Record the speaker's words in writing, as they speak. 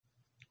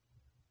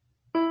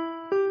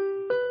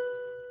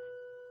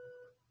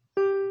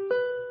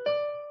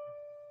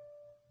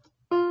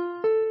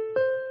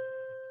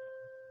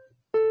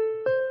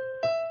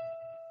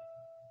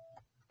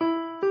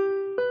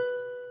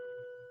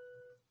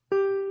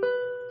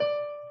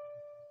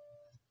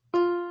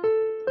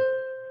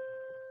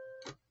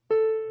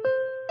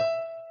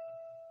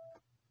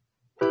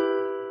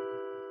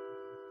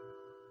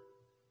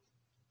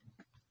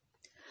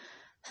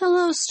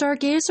Hello,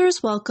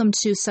 stargazers. Welcome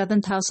to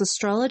 7th House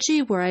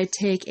Astrology, where I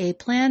take a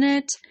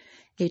planet,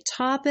 a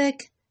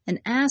topic, an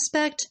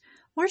aspect,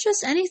 or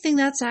just anything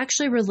that's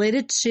actually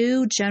related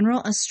to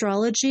general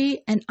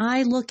astrology, and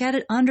I look at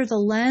it under the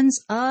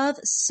lens of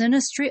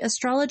Synastry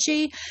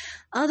astrology,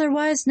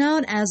 otherwise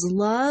known as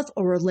love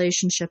or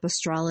relationship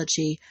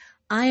astrology.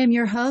 I am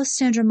your host,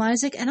 Sandra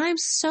Misek, and I'm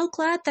so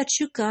glad that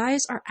you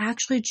guys are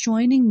actually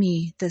joining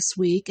me this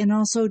week and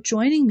also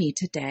joining me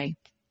today.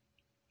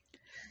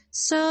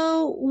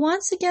 So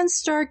once again,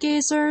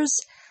 stargazers,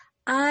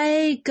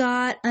 I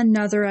got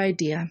another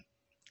idea.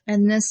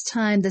 And this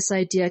time, this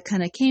idea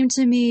kind of came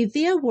to me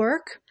via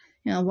work.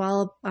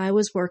 While I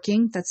was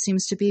working, that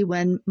seems to be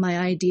when my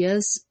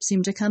ideas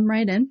seem to come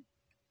right in.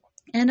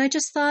 And I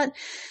just thought,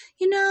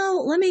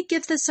 let me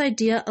give this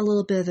idea a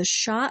little bit of a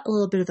shot, a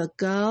little bit of a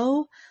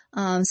go,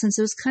 since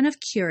it was kind of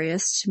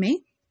curious to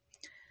me.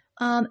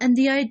 And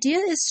the idea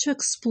is to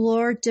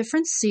explore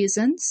different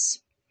seasons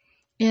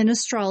in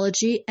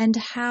astrology and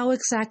how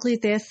exactly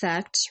they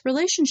affect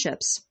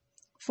relationships.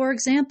 For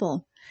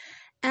example,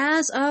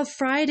 as of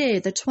Friday,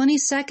 the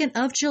 22nd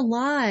of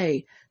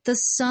July, the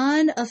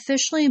sun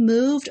officially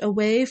moved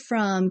away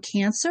from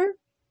Cancer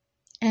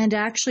and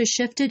actually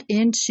shifted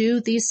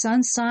into the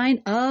sun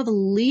sign of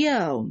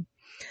Leo.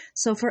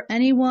 So for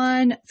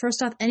anyone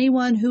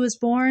who was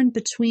born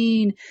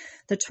between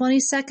the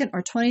 22nd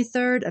or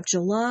 23rd of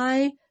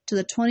July to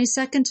the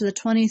 22nd to the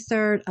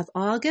 23rd of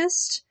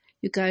August,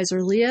 you guys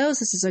are Leos.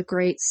 This is a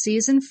great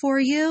season for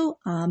you.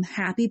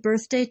 Happy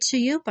birthday to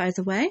you, by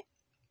the way.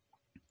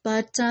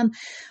 But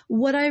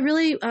what I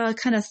really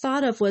kind of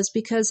thought of was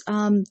because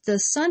the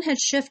sun had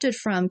shifted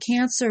from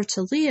Cancer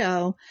to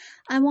Leo,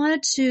 I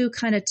wanted to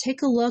kind of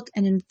take a look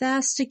and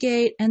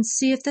investigate and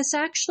see if this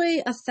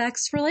actually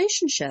affects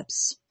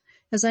relationships.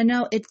 As I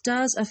know it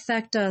does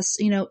affect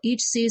us,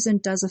 each season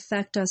does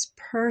affect us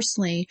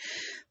personally,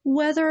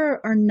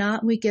 whether or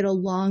not we get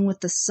along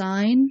with the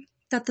sign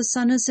that the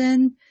sun is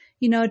in.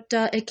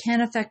 It can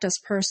affect us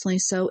personally.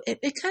 So it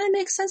kind of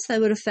makes sense that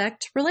it would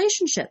affect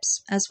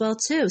relationships as well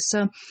too.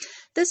 So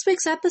this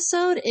week's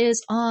episode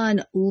is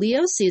on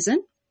Leo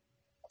season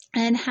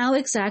and how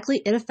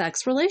exactly it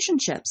affects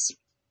relationships.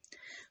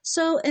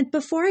 So, and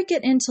before I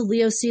get into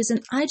Leo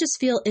season, I just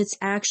feel it's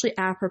actually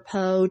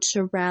apropos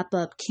to wrap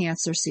up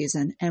Cancer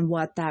season and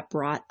what that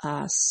brought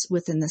us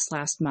within this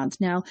last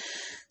month. Now,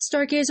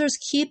 stargazers,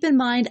 keep in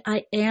mind,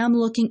 I am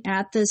looking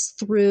at this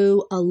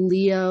through a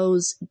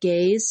Leo's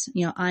gaze.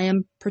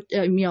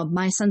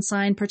 My sun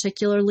sign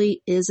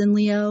particularly is in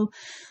Leo.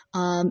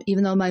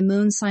 Even though my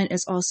moon sign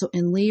is also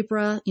in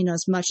Libra,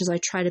 as much as I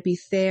try to be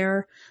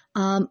fair,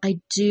 I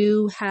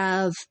do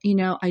have,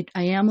 I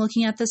am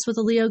looking at this with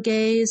a Leo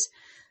gaze.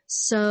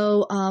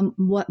 So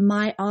what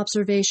my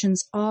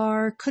observations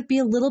are could be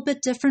a little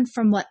bit different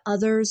from what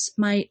others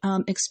might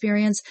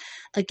experience.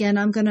 Again,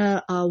 I'm going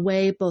to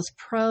weigh both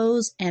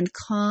pros and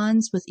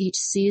cons with each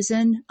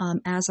season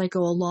as I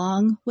go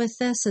along with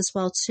this as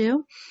well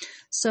too.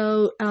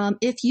 So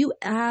if you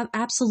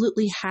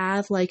absolutely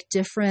have like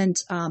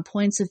different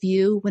points of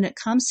view when it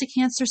comes to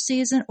Cancer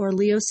season or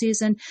Leo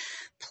season,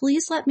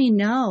 please let me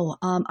know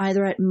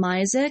either at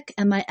Misek,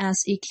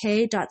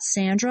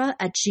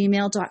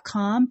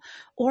 misek.sandra@gmail.com,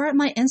 or at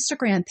my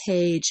Instagram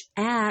page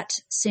at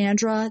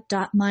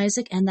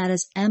sandra.misek, and that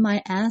is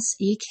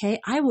MISEK.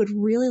 I would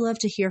really love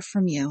to hear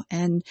from you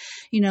and,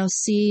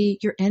 see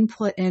your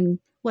input and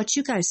what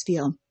you guys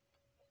feel.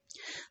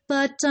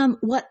 But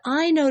what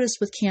I noticed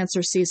with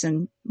Cancer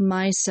season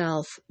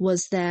myself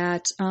was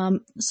that,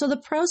 so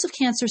the pros of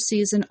Cancer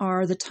season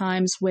are the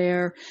times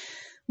where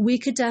we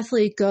could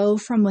definitely go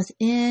from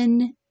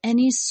within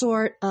any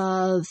sort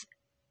of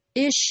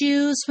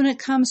issues when it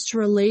comes to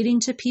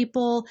relating to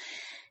people,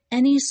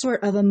 any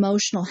sort of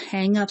emotional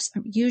hangups.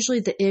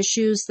 Usually the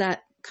issues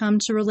that come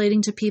to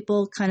relating to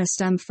people kind of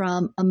stem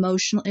from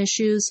emotional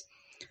issues.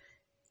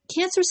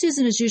 Cancer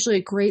season is usually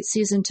a great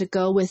season to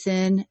go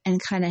within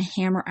and kind of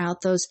hammer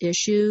out those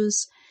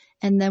issues.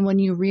 And then when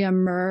you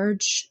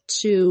reemerge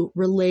to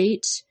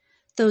relate,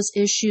 those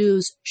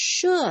issues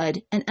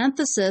should, an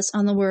emphasis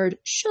on the word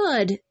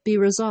should, be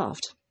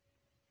resolved.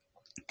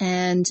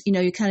 And,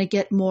 you kind of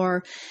get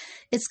more,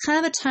 it's kind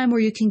of a time where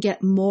you can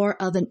get more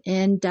of an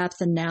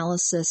in-depth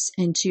analysis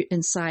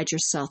inside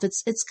yourself.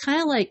 It's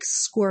kind of like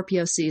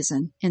Scorpio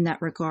season in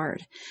that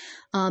regard,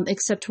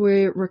 except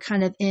we're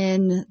kind of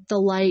in the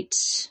light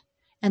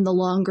and the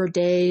longer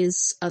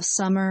days of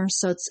summer.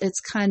 So it's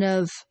kind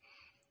of,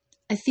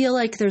 I feel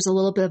like there's a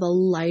little bit of a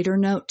lighter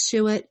note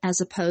to it as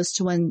opposed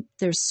to when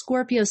there's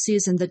Scorpio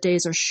season, the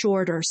days are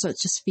shorter. So it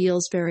just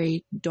feels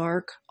very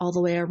dark all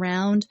the way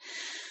around.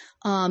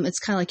 It's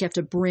kind of like you have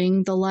to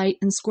bring the light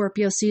in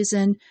Scorpio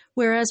season.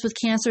 Whereas with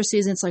Cancer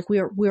season, it's like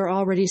we're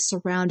already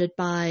surrounded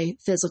by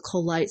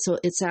physical light. So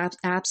it's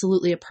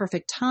absolutely a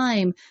perfect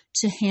time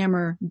to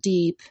hammer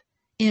deep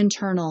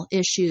internal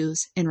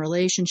issues in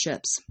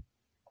relationships.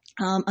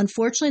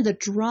 Unfortunately, the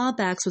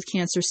drawbacks with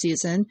Cancer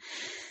season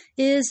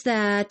is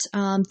that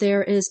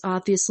there is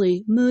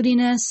obviously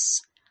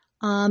moodiness,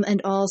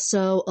 and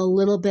also a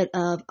little bit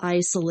of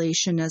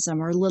isolationism,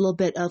 or a little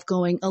bit of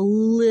going a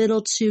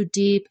little too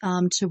deep,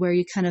 to where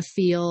you kind of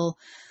feel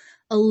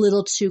a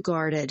little too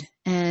guarded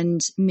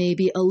and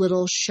maybe a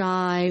little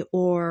shy,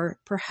 or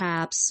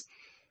perhaps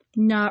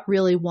not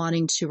really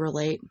wanting to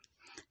relate.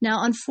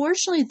 Now,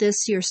 unfortunately,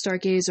 this year,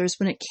 stargazers,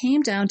 when it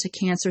came down to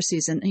Cancer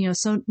season,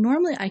 so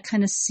normally I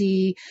kind of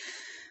see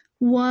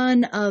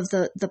one of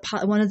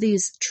one of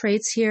these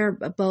traits here,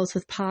 both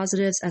with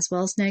positives as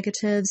well as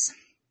negatives.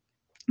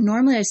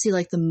 Normally I see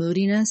like the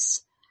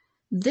moodiness.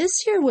 This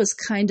year was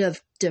kind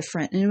of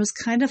different, and it was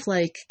kind of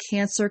like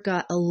Cancer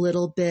got a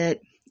little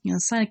bit, the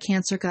sign of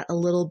Cancer got a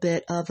little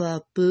bit of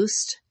a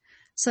boost,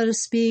 so to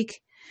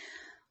speak.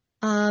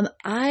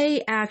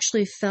 I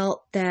actually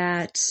felt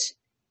that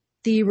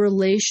the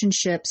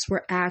relationships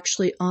were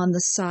actually on the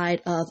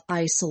side of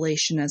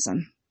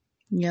isolationism.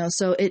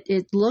 So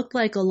it looked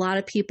like a lot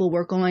of people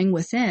were going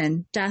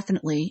within,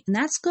 definitely, and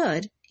that's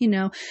good.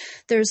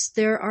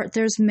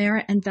 There's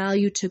merit and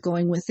value to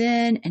going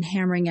within and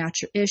hammering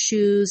out your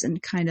issues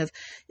and kind of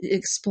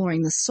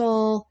exploring the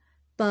soul.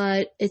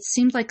 But it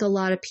seemed like a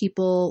lot of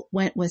people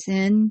went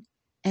within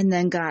and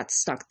then got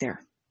stuck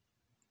there.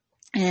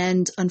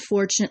 And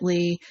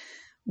unfortunately,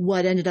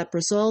 what ended up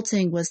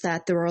resulting was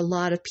that there were a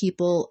lot of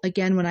people,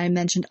 again, when I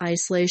mentioned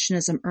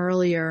isolationism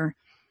earlier,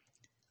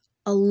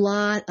 a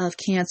lot of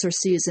Cancer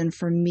season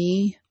for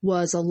me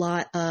was a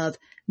lot of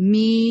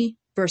me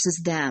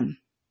versus them,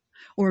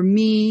 or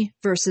me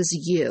versus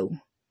you,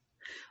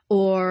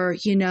 or,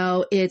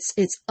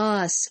 it's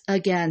us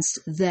against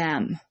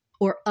them,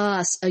 or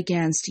us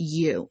against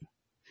you.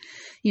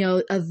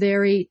 A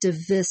very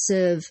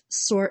divisive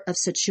sort of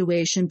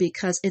situation,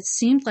 because it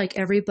seemed like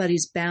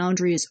everybody's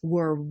boundaries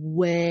were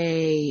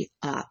way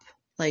up,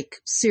 like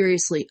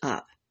seriously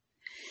up.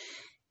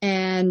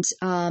 And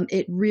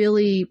it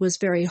really was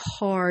very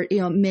hard.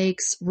 It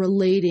makes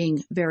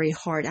relating very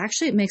hard.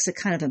 Actually, it makes it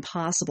kind of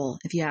impossible,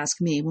 if you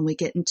ask me, when we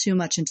get too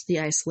much into the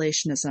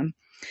isolationism.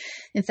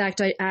 In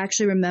fact, I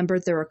actually remember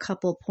there were a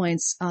couple of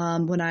points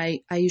when I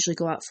usually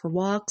go out for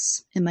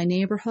walks in my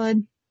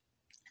neighborhood.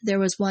 There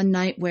was one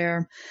night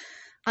where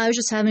I was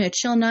just having a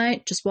chill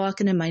night, just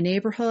walking in my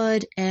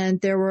neighborhood,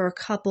 and there were a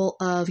couple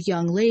of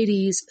young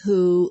ladies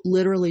who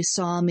literally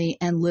saw me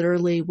and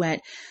literally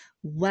went,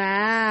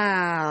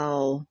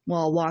 "Wow,"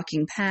 while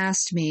walking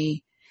past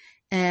me.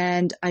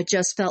 And I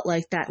just felt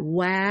like that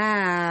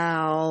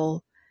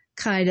wow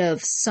kind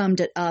of summed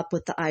it up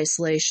with the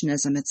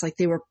isolationism. It's like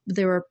they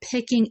were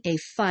picking a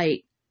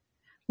fight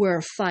where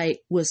a fight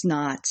was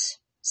not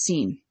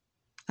seen.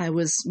 I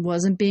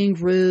wasn't being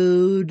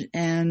rude,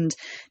 and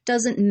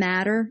doesn't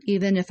matter.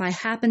 Even if I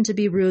happened to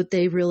be rude,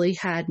 they really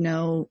had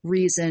no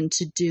reason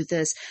to do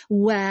this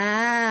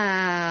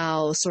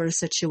wow sort of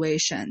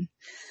situation.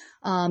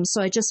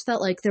 So I just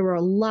felt like there were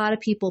a lot of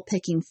people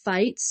picking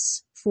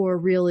fights for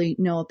really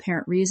no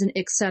apparent reason,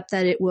 except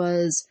that it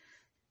was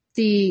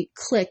the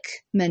click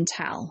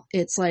mental.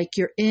 It's like,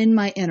 you're in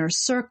my inner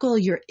circle,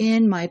 you're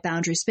in my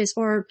boundary space,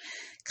 or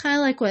kind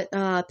of like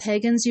what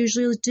pagans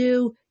usually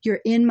do.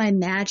 You're in my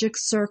magic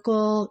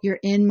circle, you're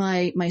in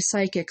my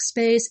psychic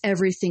space,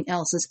 everything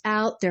else is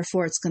out,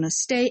 therefore it's going to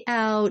stay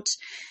out,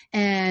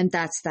 and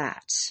that's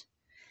that.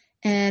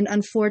 And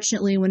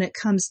unfortunately, when it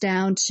comes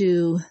down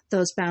to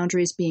those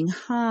boundaries being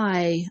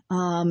high,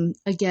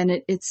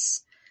 again,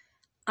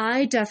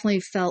 I definitely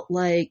felt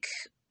like,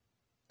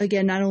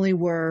 again, not only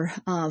were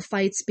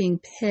fights being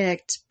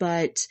picked,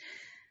 but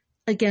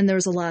again, there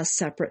was a lot of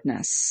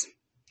separateness.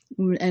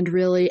 And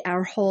really,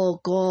 our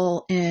whole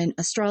goal in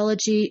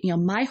astrology,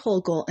 my whole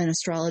goal in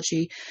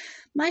astrology,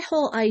 my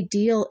whole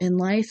ideal in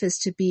life is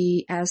to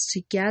be as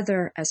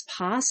together as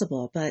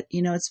possible. But,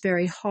 it's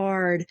very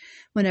hard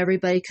when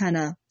everybody kind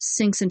of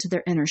sinks into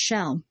their inner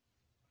shell.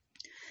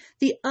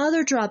 The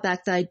other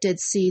drawback that I did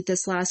see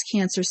this last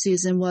Cancer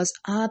season was,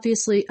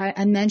 obviously,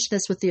 I mentioned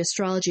this with the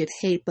astrology of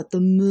hate, but the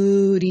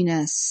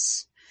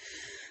moodiness.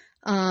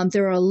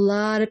 There were a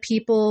lot of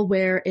people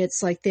where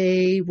it's like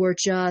they were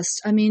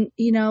just,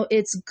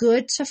 it's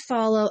good to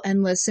follow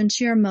and listen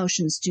to your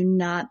emotions. Do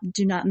not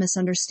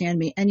misunderstand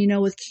me. And,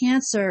 with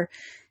Cancer,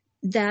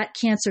 that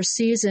Cancer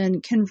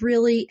season can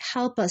really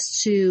help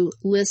us to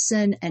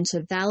listen and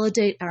to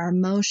validate our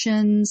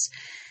emotions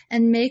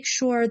and make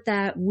sure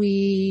that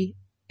we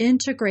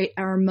integrate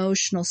our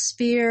emotional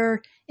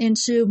sphere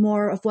into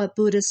more of what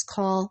Buddhists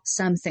call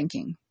SEM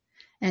thinking.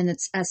 And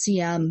it's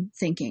SEM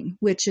thinking,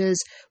 which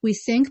is we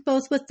think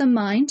both with the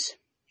mind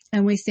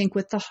and we think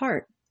with the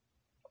heart.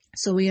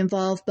 So we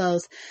involve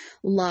both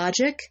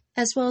logic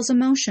as well as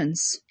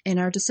emotions in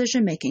our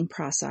decision-making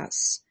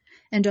process,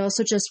 and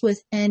also just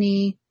with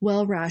any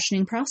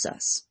well-rationing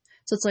process.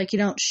 So it's like you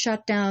don't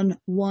shut down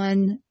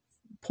one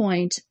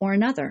point or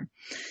another.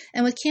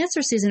 And with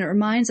Cancer season, it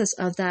reminds us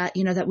of that,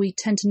 that we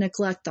tend to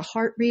neglect the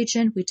heart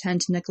region, we tend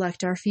to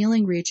neglect our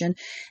feeling region,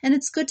 and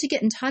it's good to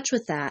get in touch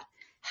with that.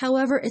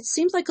 However, it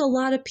seems like a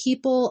lot of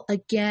people,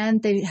 again,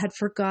 they had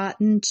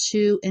forgotten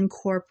to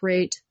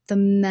incorporate the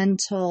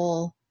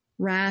mental,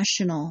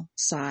 rational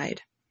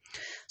side.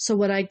 So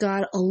what I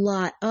got a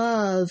lot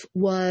of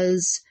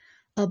was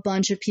a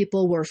bunch of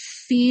people were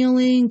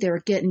feeling. They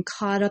were getting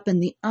caught up in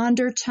the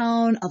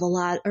undertone of a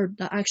lot, or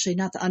actually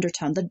not the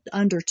undertone, the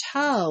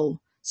undertow,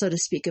 so to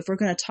speak, if we're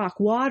going to talk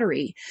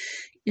watery.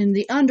 In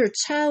the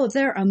undertow of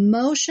their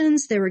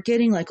emotions, they were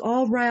getting like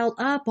all riled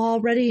up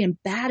already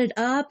and batted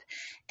up.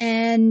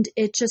 And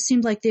it just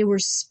seemed like they were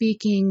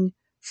speaking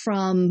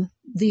from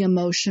the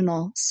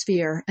emotional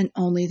sphere and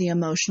only the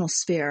emotional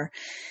sphere.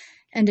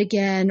 And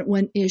again,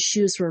 when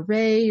issues were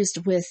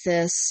raised with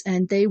this,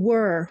 and they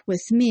were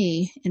with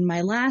me in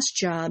my last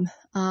job,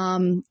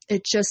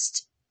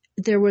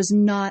 there was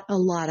not a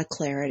lot of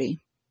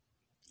clarity.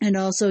 And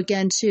also,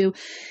 again, too,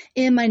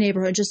 in my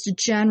neighborhood, just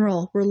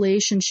general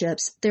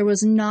relationships, there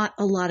was not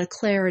a lot of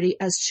clarity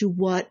as to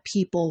what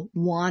people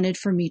wanted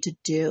for me to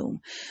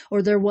do.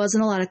 Or there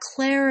wasn't a lot of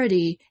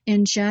clarity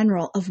in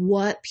general of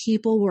what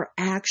people were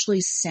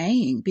actually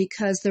saying,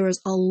 because there was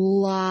a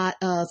lot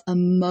of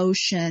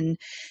emotion,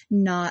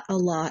 not a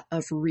lot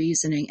of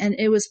reasoning. And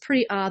it was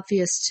pretty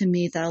obvious to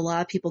me that a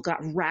lot of people got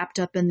wrapped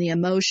up in the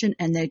emotion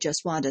and they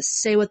just wanted to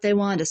say what they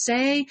wanted to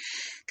say,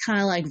 kind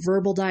of like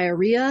verbal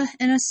diarrhea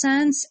in a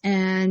sense.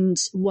 And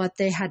what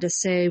they had to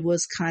say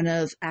was kind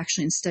of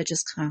actually instead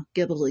just kind of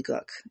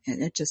gibbledygook.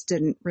 And it just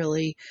didn't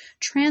really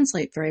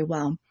translate very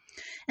well.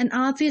 And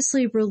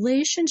obviously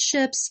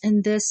relationships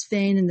in this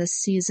vein, in this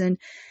season,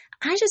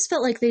 I just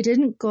felt like they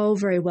didn't go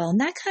very well. And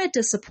that kind of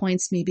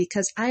disappoints me,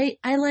 because I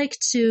like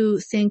to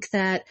think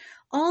that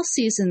all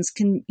seasons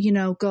can,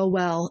 go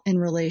well in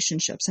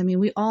relationships. I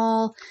mean,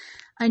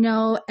 I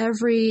know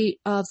every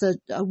one of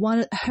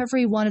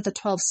the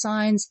 12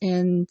 signs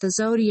in the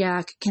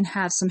zodiac can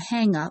have some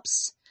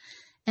hang-ups,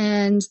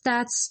 and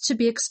that's to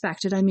be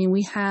expected. I mean,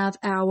 we have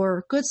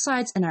our good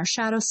sides and our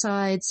shadow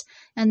sides,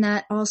 and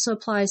that also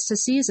applies to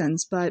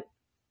seasons, but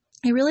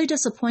it really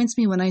disappoints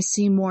me when I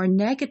see more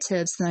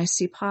negatives than I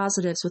see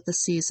positives with the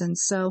season.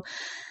 So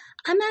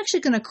I'm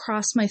actually going to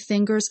cross my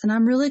fingers, and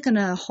I'm really going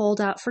to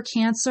hold out for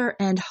Cancer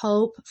and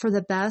hope for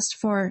the best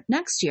for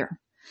next year.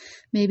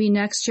 Maybe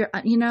next year,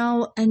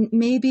 and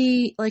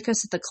maybe, like I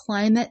said, the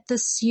climate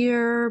this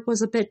year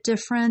was a bit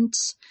different.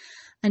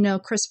 I know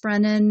Chris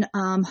Brennan,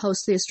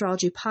 host of the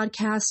Astrology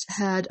Podcast,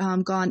 had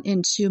gone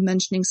into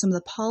mentioning some of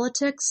the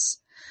politics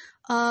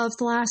of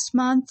the last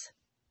month.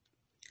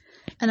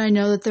 And I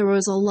know that there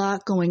was a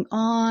lot going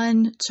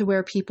on to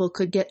where people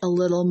could get a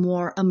little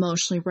more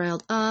emotionally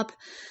riled up.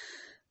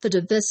 The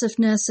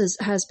divisiveness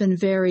has been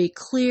very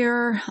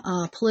clear,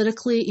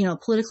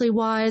 politically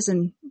wise,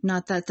 and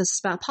not that this is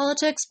about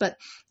politics, but,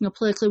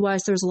 politically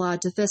wise, there's a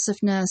lot of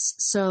divisiveness.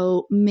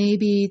 So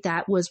maybe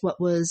that was what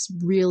was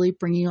really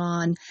bringing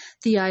on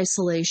the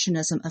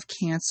isolationism of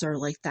Cancer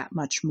like that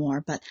much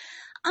more. But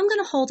I'm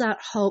going to hold out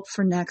hope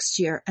for next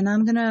year, and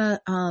I'm going to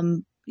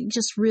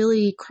just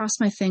really cross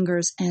my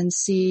fingers and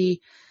see,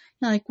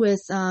 like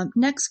with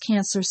next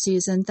Cancer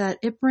season, that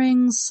it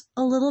brings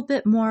a little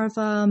bit more of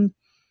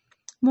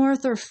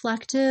the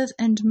reflective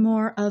and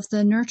more of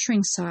the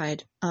nurturing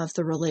side of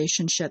the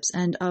relationships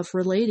and of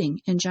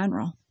relating in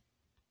general.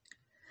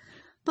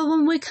 But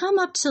when we come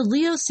up to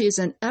Leo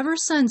season, ever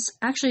since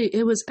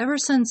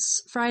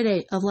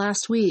Friday of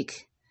last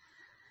week,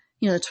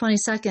 the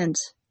 22nd,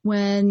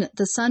 when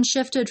the sun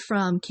shifted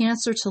from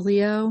Cancer to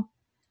Leo,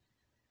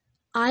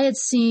 I had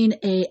seen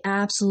a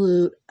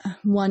absolute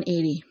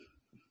 180,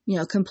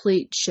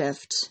 complete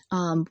shift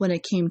when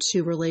it came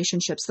to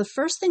relationships. The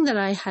first thing that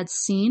I had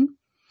seen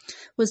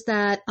was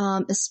that,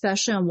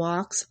 especially on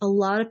walks, a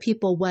lot of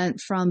people went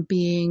from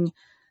being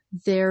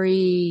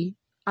very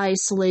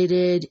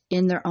isolated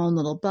in their own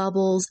little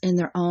bubbles, in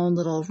their own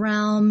little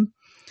realm.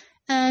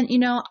 And,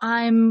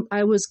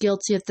 I was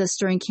guilty of this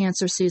during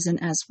Cancer season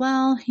as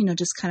well,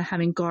 just kind of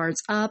having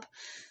guards up.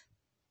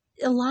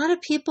 A lot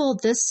of people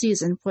this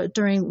season,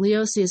 during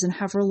Leo season,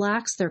 have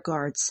relaxed their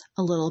guards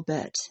a little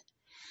bit.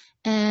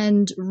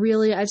 And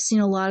really, I've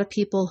seen a lot of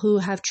people who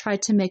have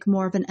tried to make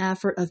more of an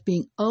effort of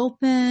being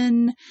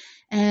open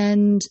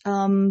and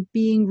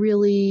being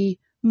really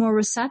more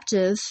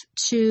receptive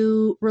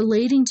to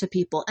relating to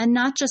people, and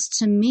not just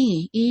to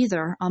me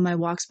either on my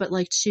walks, but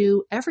like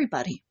to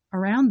everybody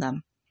around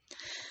them.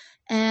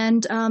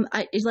 And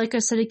like I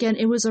said, again,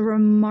 it was a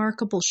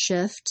remarkable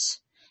shift.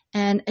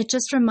 And it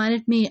just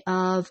reminded me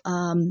of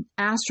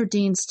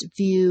Astrodean's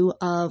view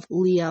of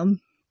Leo.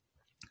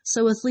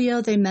 So with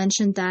Leo, they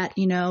mentioned that,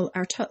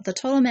 the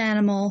totem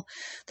animal,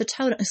 the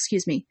totem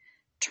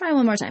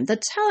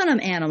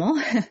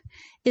animal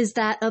is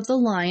that of the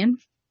lion.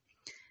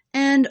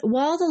 And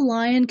while the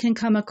lion can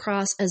come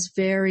across as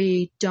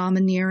very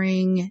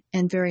domineering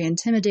and very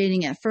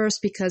intimidating at first,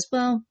 because,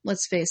 well,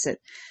 let's face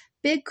it,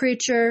 big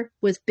creature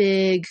with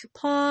big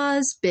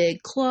paws,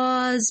 big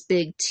claws,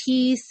 big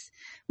teeth,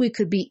 we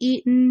could be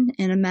eaten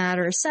in a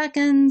matter of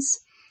seconds.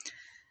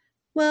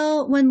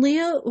 Well, when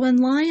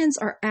lions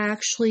are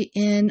actually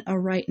in a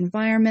right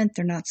environment,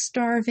 they're not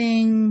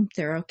starving,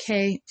 they're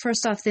okay.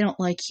 First off, they don't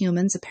like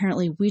humans.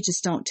 Apparently, we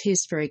just don't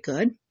taste very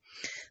good.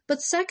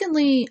 But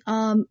secondly,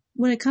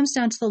 when it comes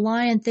down to the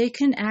lion, they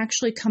can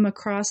actually come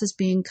across as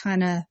being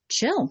kind of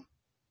chill.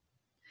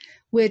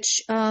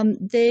 which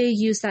they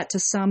use that to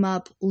sum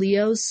up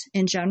Leos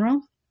in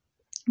general.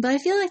 But I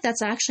feel like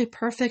that's actually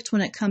perfect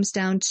when it comes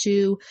down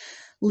to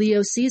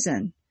Leo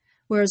season.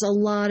 Whereas a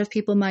lot of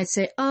people might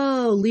say,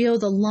 oh, Leo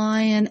the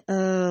lion,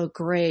 oh,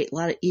 great, a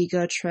lot of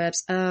ego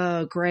trips,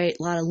 oh, great,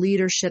 a lot of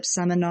leadership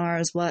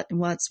seminars,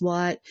 what's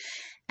what.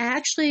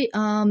 Actually,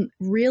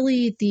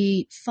 really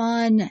the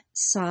fun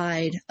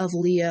side of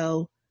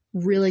Leo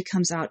really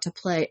comes out to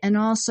play. And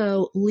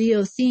also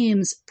Leo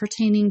themes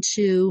pertaining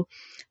to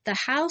the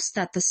house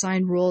that the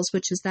sign rules,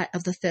 which is that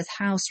of the fifth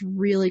house,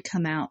 really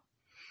come out.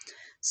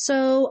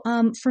 So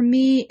for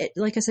me,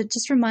 like I said,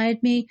 just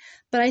reminded me,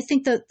 but I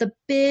think that the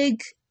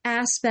big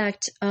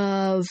aspect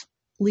of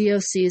Leo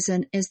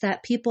season is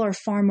that people are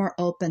far more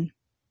open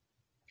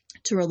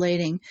to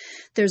relating.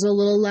 There's a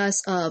little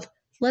less of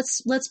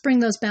let's bring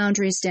those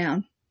boundaries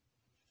down.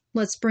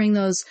 Let's bring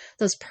those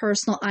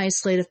personal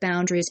isolative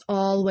boundaries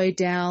all the way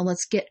down.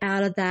 Let's get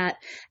out of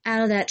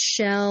that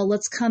shell.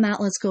 Let's come out.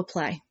 Let's go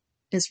play.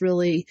 Is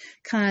really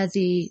kind of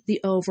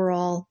the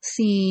overall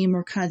theme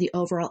or kind of the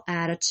overall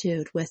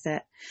attitude with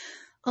it.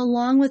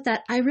 Along with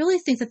that, I really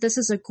think that this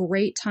is a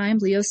great time,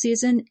 Leo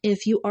season,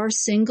 if you are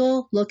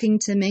single looking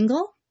to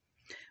mingle,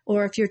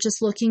 or if you're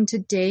just looking to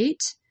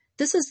date,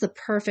 this is the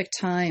perfect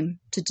time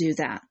to do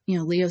that,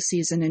 Leo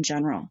season in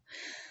general.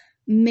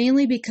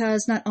 Mainly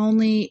because not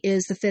only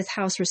is the fifth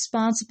house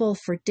responsible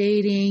for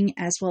dating,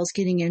 as well as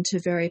getting into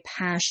very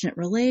passionate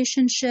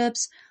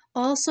relationships,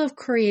 also of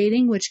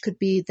creating, which could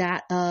be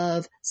that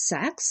of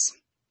sex,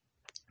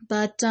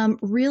 but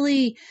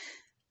really,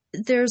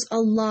 there's a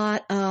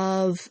lot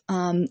of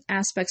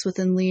aspects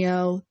within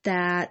Leo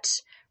that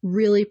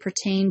really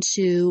pertain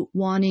to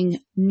wanting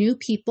new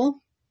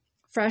people,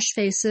 fresh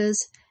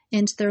faces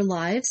into their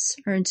lives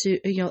or into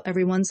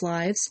everyone's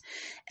lives.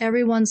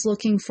 Everyone's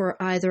looking for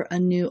either a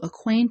new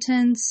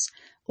acquaintance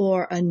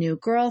or a new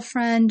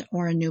girlfriend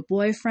or a new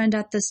boyfriend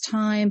at this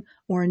time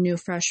or a new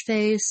fresh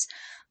face.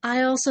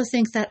 I also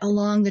think that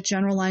along the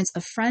general lines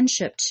of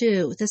friendship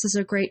too, this is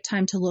a great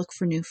time to look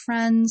for new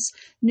friends,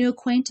 new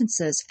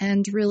acquaintances,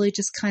 and really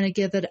just kind of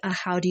give it a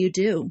how do you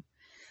do.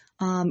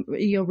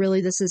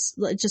 Really this is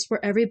just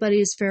where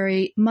everybody is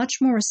very much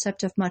more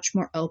receptive, much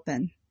more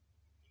open.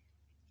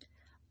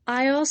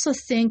 I also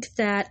think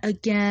that,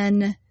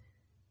 again,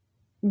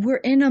 we're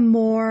in a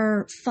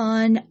more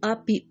fun,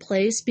 upbeat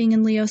place being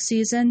in Leo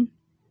season.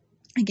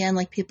 Again,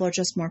 like people are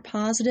just more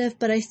positive,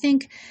 but I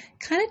think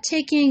kind of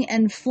taking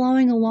and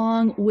flowing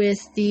along with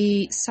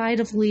the side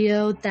of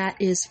Leo that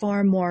is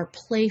far more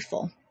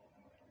playful.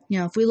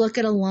 If we look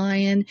at a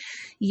lion,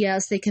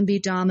 yes, they can be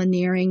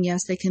domineering.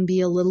 Yes, they can be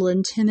a little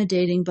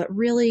intimidating, but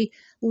really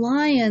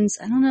lions,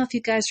 I don't know if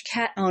you guys are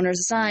cat owners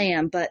as I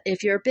am, but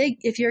if you're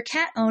a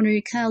cat owner,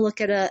 you kind of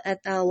look at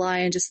a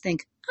lion and just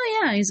think,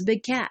 oh yeah, he's a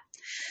big cat.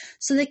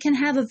 So they can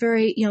have a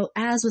very,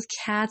 as with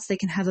cats, they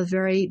can have a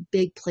very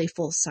big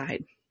playful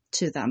side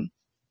to them.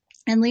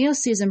 And Leo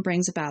season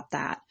brings about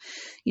that.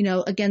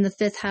 Again, the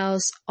fifth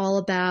house, all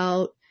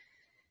about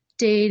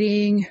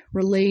dating,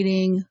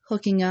 relating,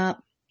 hooking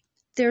up.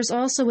 There's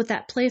also with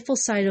that playful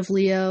side of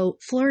Leo,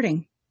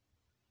 flirting.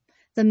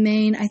 The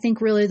main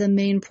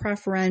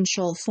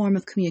preferential form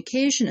of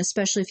communication,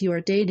 especially if you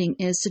are dating,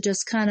 is to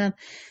just kind of,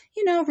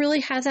 really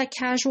have that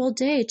casual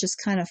date,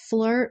 just kind of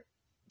flirt,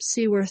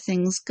 see where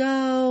things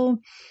go.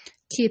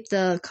 Keep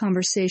the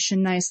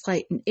conversation nice,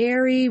 light, and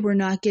airy. We're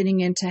not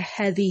getting into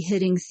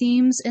heavy-hitting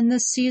themes in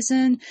this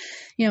season.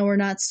 We're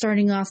not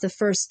starting off the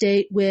first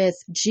date with,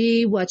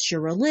 gee, what's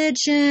your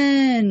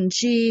religion?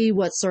 Gee,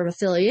 what sort of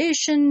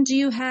affiliation do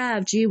you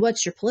have? Gee,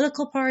 what's your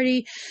political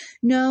party?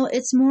 No,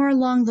 it's more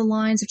along the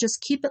lines of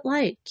just keep it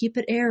light, keep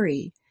it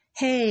airy.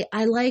 Hey,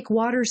 I like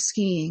water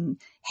skiing.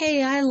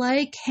 Hey, I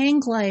like hang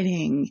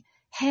gliding.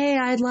 Hey,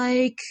 I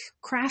like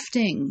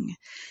crafting,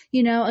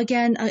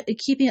 again,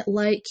 keeping it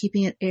light,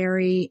 keeping it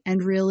airy,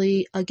 and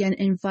really, again,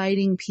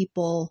 inviting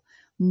people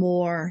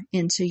more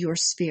into your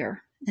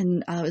sphere.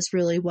 And is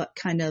really what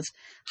kind of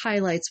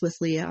highlights with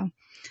Leo.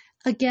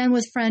 Again,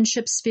 with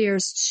friendship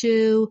spheres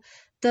too,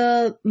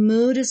 the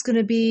mood is going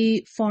to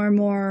be far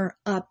more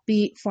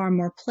upbeat, far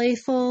more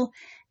playful.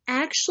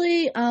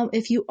 Actually,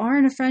 if you are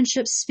in a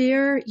friendship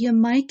sphere, you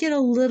might get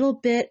a little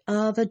bit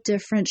of a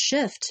different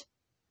shift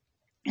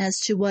as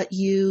to what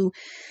you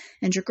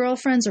and your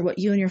girlfriends or what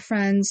you and your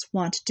friends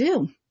want to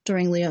do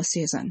during Leo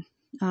season.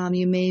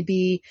 You may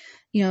be,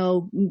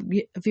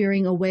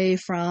 veering away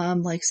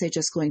from, like, say,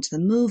 just going to the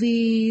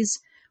movies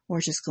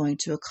or just going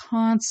to a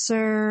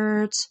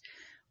concert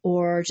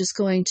or just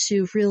going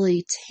to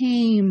really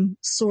tame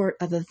sort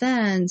of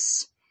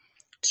events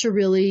to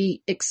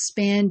really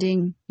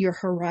expanding your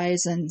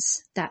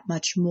horizons that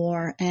much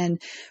more,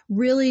 and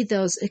really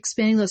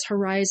expanding those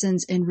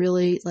horizons in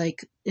really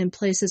like in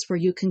places where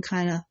you can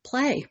kind of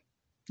play,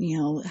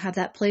 have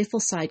that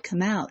playful side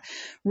come out,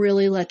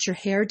 really let your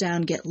hair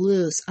down, get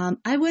loose.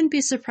 I wouldn't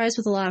be surprised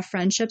with a lot of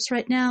friendships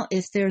right now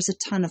if there's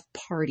a ton of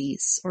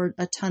parties or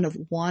a ton of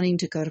wanting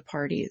to go to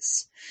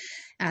parties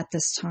at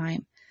this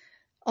time.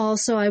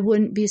 Also, I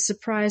wouldn't be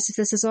surprised if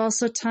this is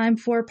also time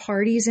for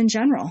parties in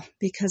general,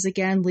 because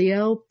again,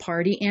 Leo,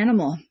 party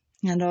animal.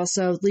 And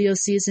also, Leo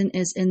season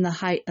is in the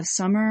height of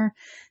summer.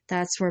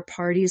 That's where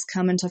parties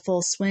come into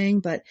full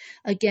swing. But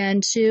again,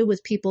 too,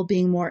 with people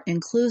being more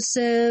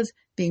inclusive,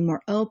 being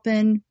more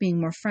open, being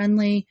more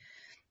friendly,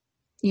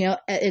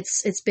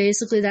 it's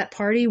basically that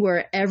party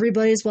where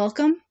everybody's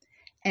welcome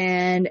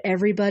and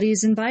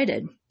everybody's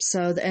invited.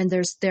 So, and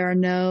there are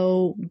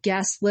no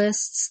guest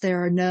lists,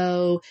 there are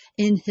no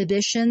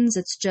inhibitions.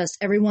 It's just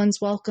everyone's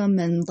welcome,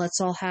 and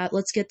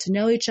let's get to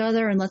know each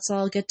other, and let's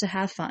all get to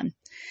have fun.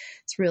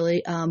 It's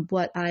really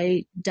what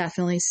I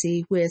definitely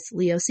see with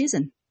Leo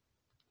season.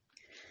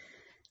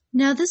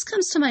 Now, this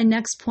comes to my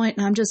next point,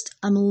 and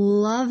I'm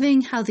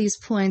loving how these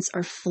points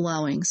are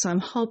flowing. So I'm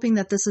hoping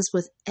that this is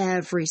with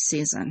every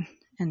season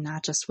and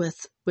not just with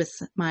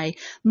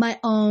my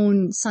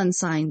own sun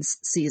signs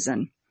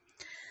season.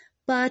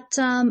 But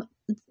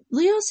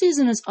Leo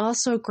season is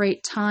also a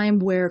great time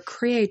where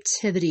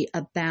creativity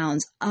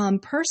abounds.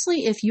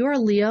 Personally, if you're a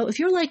Leo, if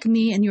you're like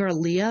me and you're a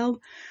Leo,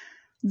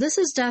 this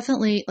is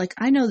definitely, like,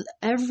 I know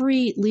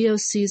every Leo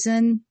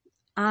season,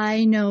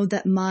 I know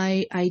that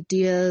my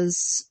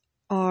ideas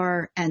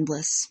are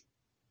endless.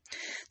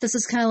 This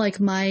is kind of like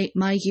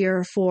my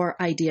year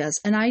for ideas.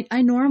 And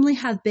I normally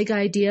have big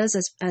ideas,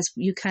 as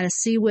you kind of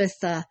see with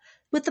the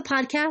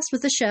podcast,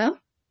 with the show.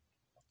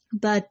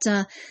 But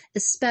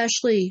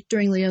especially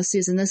during Leo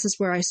season, this is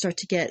where I start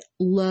to get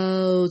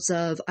loads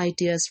of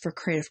ideas for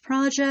creative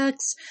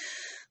projects,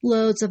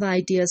 loads of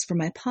ideas for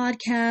my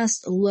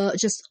podcast,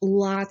 just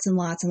lots and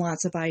lots and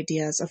lots of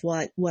ideas of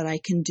what I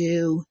can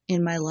do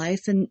in my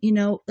life. And,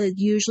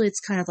 usually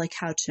it's kind of like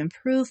how to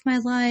improve my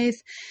life,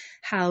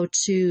 how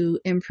to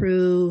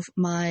improve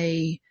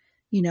my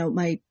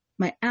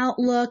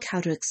outlook, how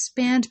to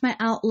expand my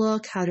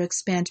outlook, how to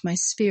expand my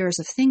spheres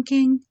of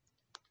thinking,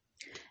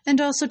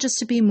 and also just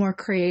to be more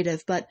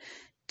creative. But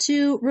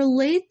to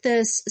relate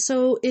this,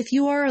 so if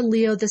you are a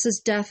Leo, this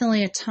is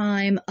definitely a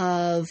time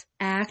of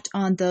act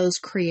on those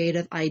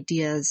creative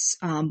ideas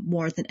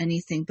more than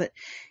anything. But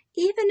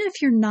even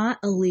if you're not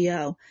a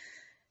Leo,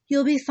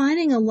 you'll be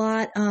finding a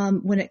lot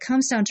when it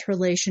comes down to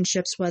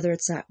relationships, whether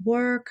it's at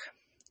work,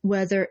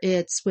 whether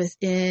it's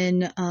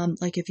within,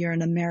 like if you're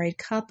in a married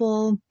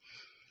couple,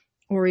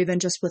 or even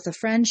just with a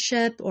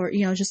friendship, or,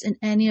 just in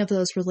any of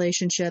those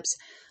relationships,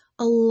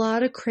 a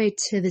lot of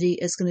creativity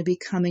is going to be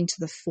coming to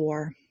the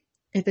fore.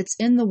 If it's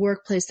in the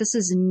workplace, this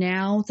is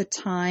now the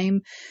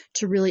time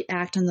to really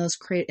act on those,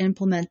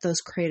 implement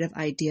those creative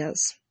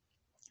ideas.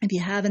 If you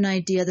have an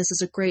idea, this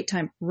is a great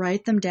time.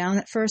 Write them down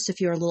at first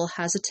if you're a little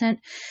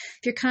hesitant.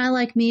 If you're kind of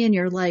like me and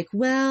you're like,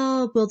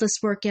 well, will this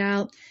work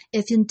out?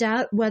 If in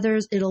doubt whether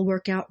it'll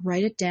work out,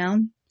 write it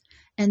down.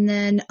 And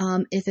then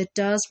if it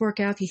does work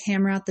out, if you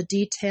hammer out the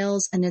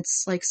details and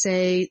it's like,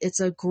 say, it's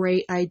a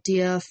great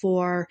idea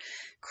for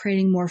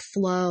creating more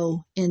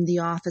flow in the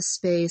office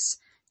space,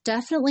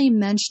 definitely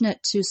mention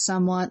it to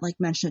someone, like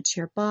mention it to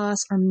your boss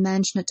or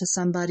mention it to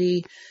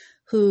somebody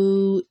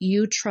who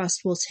you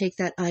trust will take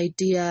that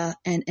idea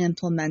and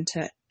implement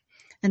it.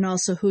 And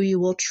also who you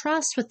will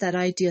trust with that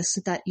idea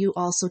so that you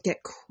also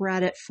get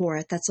credit for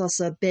it. That's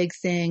also a big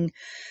thing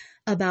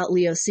about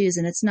Leo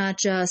season. It's not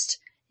just,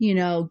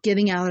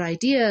 giving out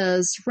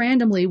ideas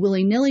randomly,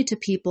 willy-nilly to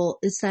people.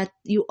 It's that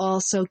you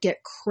also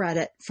get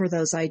credit for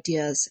those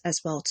ideas as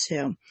well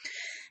too.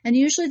 And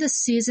usually this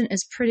season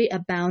is pretty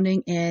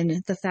abounding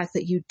in the fact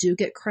that you do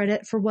get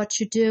credit for what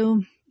you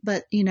do.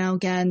 But,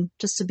 again,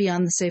 just to be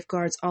on the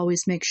safeguards,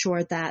 always make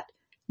sure that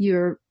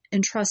you're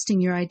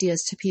entrusting your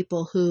ideas to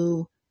people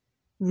who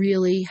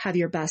really have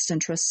your best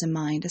interests in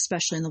mind,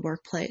 especially in the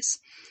workplace.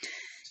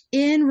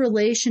 In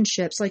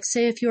relationships, like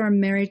say if you're a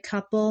married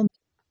couple,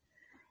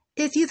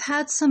 if you've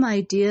had some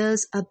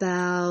ideas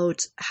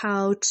about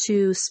how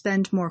to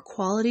spend more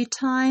quality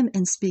time,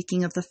 and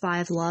speaking of the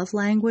 5 love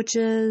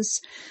languages,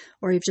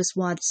 or you've just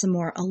wanted some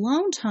more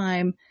alone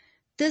time,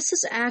 this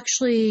is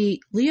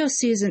actually, Leo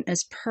season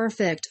is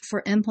perfect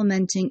for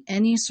implementing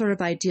any sort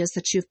of ideas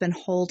that you've been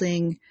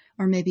holding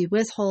or maybe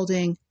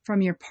withholding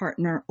from your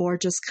partner, or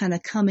just kind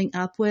of coming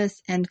up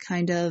with and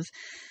kind of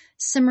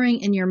simmering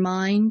in your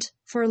mind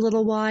for a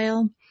little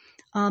while.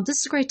 This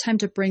is a great time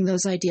to bring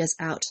those ideas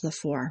out to the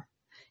fore.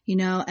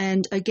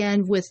 And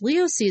again, with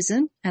Leo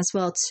season as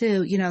well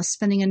too,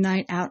 spending a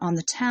night out on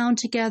the town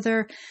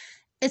together,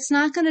 it's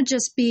not going to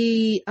just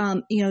be,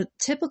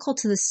 typical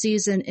to the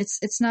season.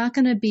 It's not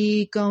going to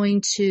be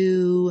going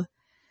to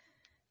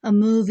a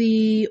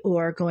movie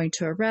or going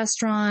to a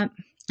restaurant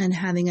and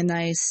having a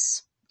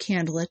nice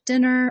candlelit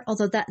dinner,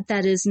 although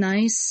that is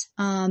nice.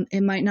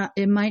 It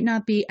might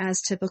not be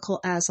as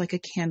typical as like a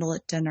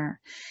candlelit dinner.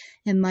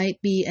 It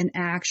might be an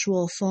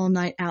actual full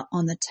night out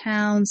on the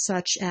town,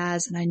 such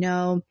as, and I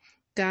know,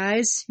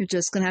 guys, you're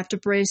just going to have to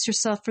brace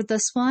yourself for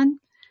this one.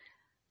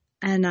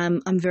 And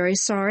I'm very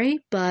sorry,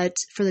 but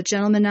for the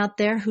gentlemen out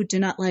there who do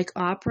not like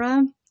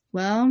opera,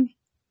 well,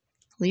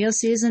 Leo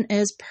season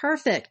is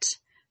perfect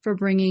for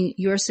bringing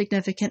your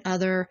significant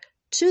other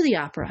to the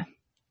opera.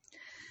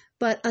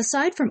 But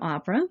aside from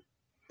opera,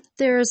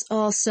 There's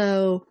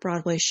also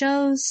Broadway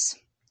shows,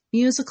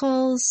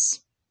 musicals,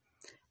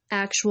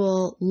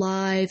 actual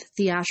live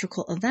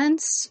theatrical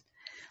events.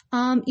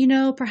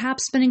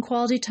 Perhaps spending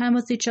quality time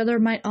with each other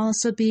might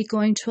also be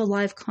going to a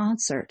live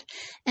concert.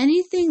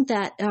 Anything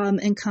that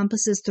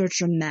encompasses the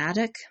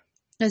dramatic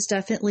is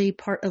definitely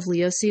part of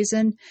Leo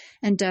season,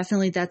 and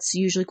definitely that's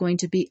usually going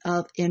to be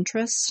of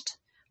interest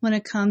when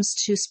it comes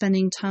to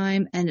spending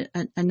time and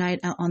a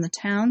night out on the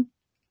town.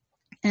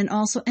 And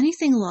also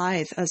anything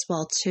live as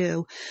well,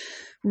 too,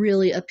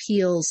 really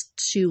appeals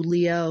to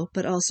Leo,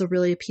 but also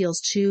really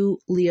appeals to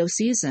Leo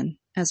season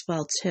as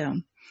well,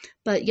 too.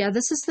 But yeah,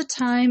 this is the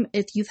time,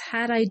 if you've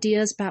had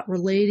ideas about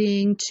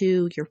relating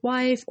to your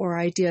wife or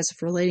ideas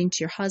of relating to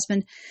your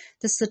husband,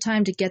 this is the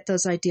time to get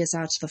those ideas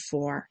out to the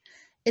fore.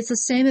 It's the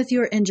same if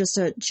you're in just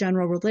a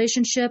general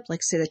relationship,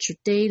 like say that you're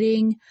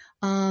dating.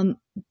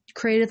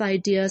 Creative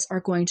ideas are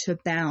going to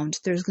abound.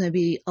 There's going to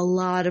be a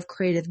lot of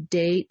creative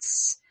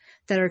dates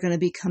that are going to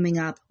be coming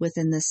up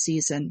within this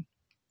season.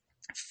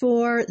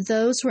 For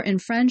those who are in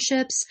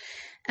friendships,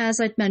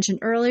 as I'd mentioned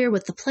earlier,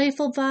 with the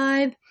playful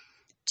vibe,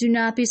 do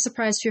not be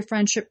surprised if your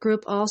friendship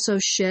group also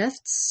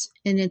shifts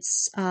in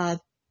its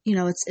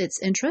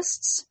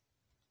interests.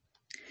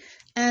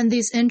 And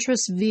these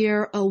interests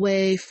veer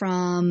away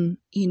from,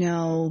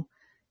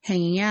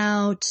 hanging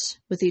out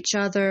with each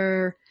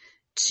other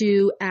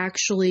to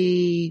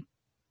actually,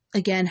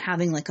 again,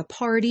 having like a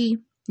party,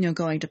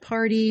 going to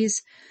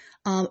parties,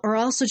 or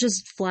also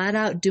just flat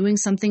out doing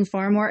something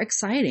far more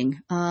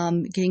exciting,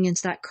 getting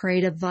into that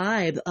creative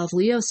vibe of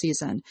Leo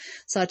season,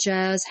 such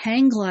as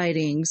hang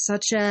gliding,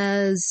 such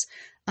as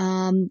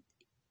skydiving,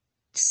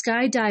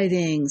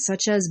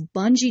 such as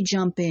bungee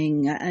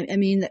jumping.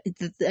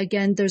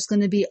 Again, there's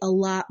going to be a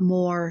lot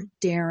more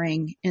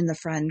daring in the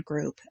friend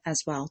group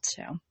as well,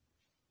 too.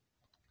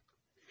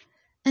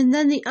 And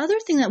then the other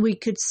thing that we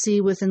could see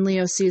within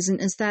Leo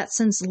season is that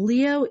since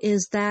Leo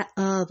is that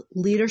of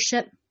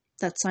leadership,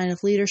 that sign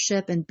of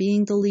leadership and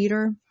being the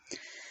leader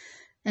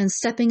and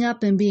stepping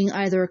up and being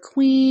either a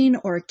queen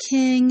or a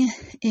king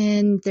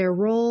in their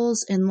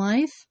roles in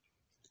life,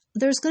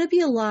 there's going to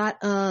be a lot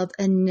of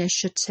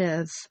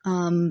initiative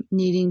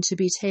needing to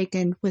be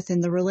taken within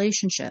the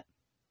relationship.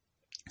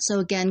 So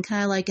again,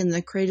 kind of like in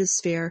the creative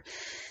sphere,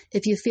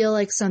 if you feel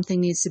like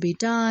something needs to be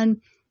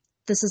done,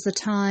 this is the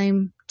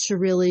time to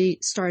really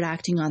start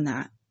acting on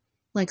that.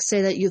 Like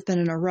say that you've been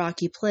in a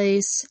rocky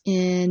place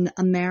in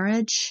a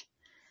marriage,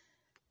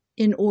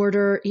 in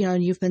order,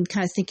 you've been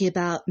kind of thinking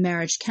about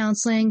marriage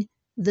counseling,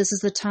 this is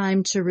the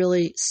time to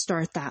really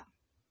start that.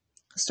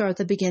 Start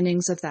the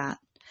beginnings of that.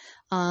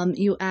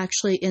 You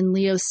actually, in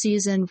Leo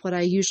season, what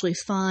I usually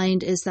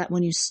find is that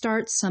when you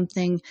start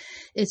something,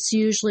 it's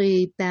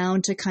usually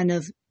bound to kind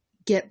of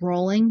get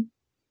rolling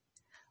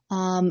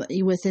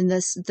within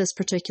this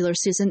particular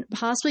season,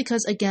 possibly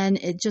because, again,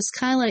 it just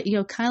kind of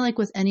like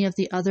with any of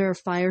the other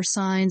fire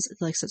signs,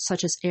 like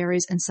such as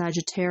Aries and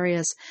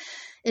Sagittarius,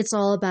 it's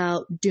all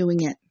about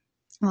doing it.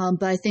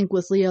 But I think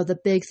with Leo, the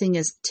big thing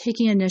is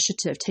taking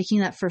initiative, taking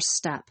that first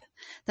step.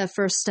 That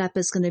first step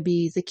is going to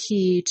be the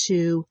key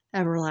to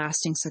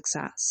everlasting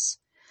success.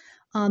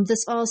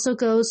 This also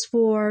goes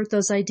for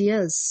those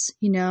ideas,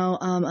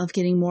 of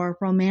getting more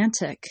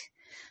romantic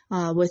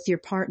with your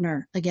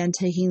partner. Again,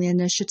 taking the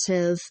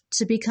initiative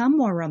to become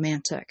more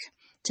romantic,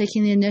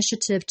 taking the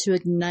initiative to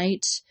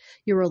ignite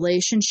your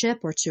relationship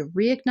or to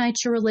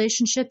reignite your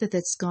relationship if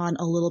it's gone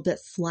a little bit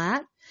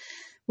flat.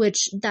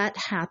 Which that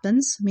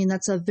happens.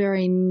 That's a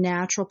very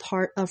natural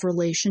part of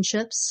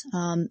relationships.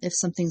 If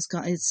something's a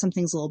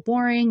little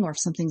boring or if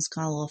something's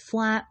gone a little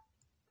flat,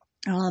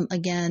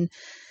 again,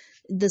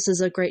 this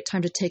is a great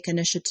time to take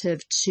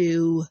initiative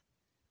to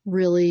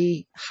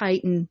really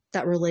heighten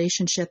that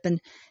relationship.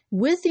 And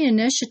with the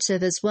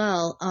initiative as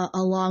well,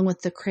 along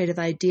with the creative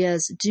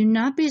ideas, do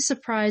not be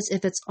surprised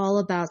if it's all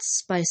about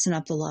spicing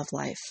up the love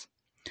life.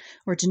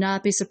 Or do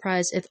not be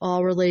surprised if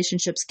all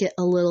relationships get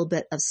a little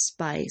bit of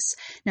spice.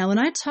 Now, when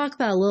I talk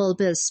about a little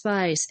bit of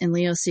spice in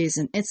Leo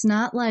season, it's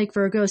not like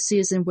Virgo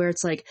season where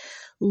it's like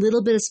a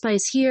little bit of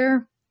spice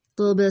here,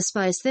 a little bit of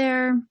spice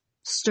there,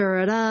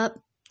 stir it up,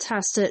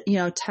 test it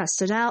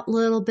out a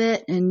little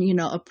bit and,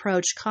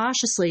 approach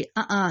cautiously.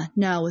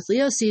 No, with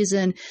Leo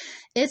season,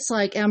 it's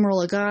like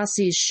Emeril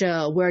Lagasse's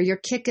show where you're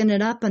kicking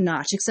it up a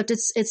notch, except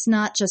it's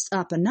not just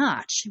up a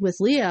notch. With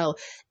Leo,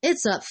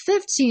 it's up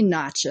 15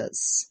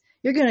 notches.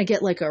 You're going to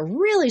get like a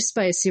really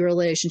spicy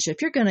relationship.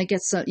 You're going to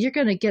get some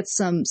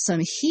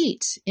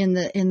heat in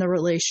the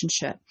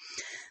relationship.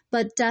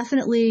 But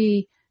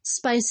definitely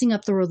spicing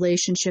up the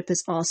relationship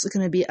is also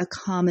going to be a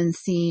common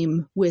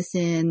theme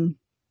within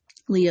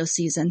Leo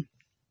season.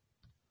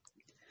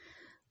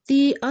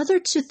 The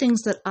other two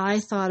things that I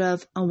thought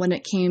of when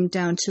it came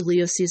down to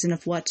Leo season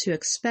of what to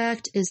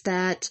expect is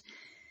that,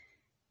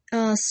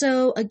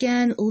 so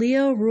again,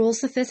 Leo rules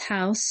the fifth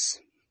house.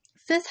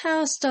 Fifth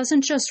house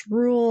doesn't just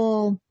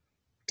rule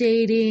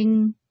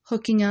dating,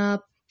 hooking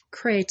up,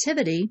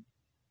 creativity.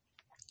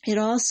 It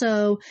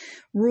also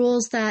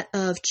rules that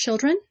of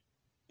children.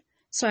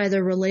 So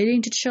either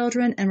relating to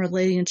children and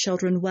relating to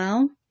children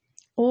well,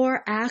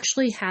 or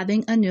actually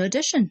having a new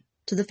addition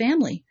to the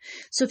family.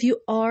 So if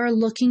you are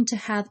looking to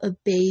have a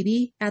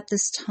baby at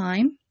this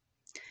time,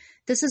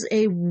 this is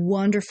a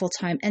wonderful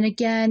time. And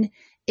again,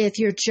 if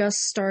you're just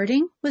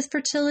starting with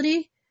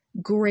fertility,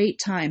 great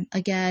time.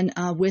 Again,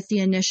 with the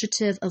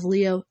initiative of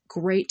Leo,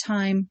 great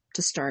time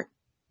to start.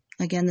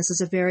 Again, this is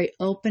a very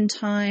open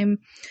time.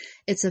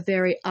 It's a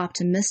very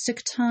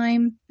optimistic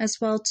time as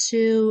well,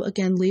 too.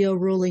 Again, Leo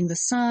ruling the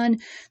sun.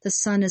 The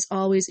sun is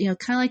always, kind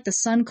of like the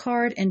sun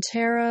card in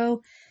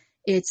tarot.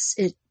 It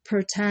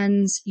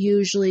portends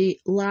usually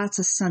lots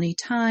of sunny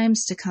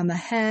times to come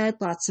ahead,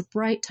 lots of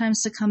bright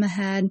times to come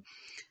ahead.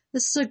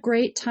 This is a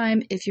great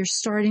time if you're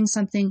starting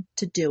something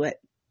to do it.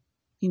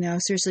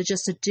 Seriously,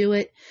 just to do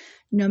it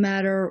no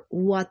matter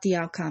what the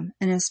outcome.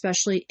 And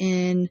especially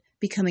in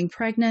becoming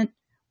pregnant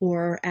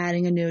or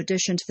adding a new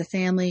addition to the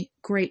family,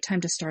 great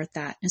time to start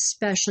that,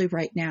 especially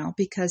right now,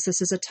 because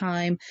this is a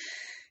time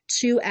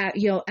to,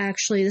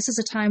 actually, this is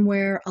a time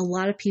where a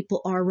lot of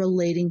people are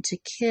relating to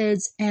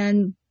kids.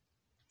 And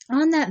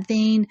on that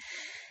vein,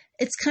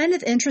 it's kind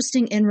of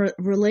interesting in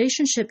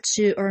relationship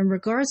to, or in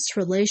regards to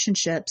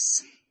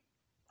relationships.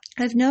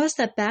 I've noticed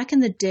that back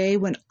in the day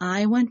when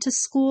I went to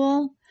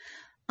school,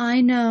 I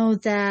know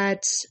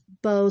that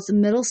both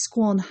middle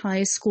school and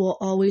high school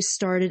always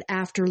started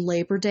after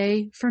Labor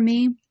Day for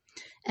me,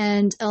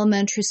 and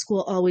elementary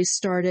school always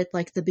started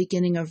like the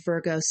beginning of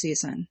Virgo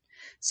season.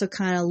 So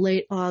kind of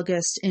late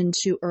August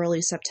into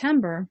early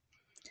September.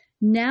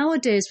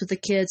 Nowadays with the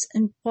kids,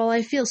 and while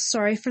I feel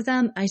sorry for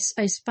them, I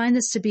find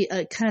this to be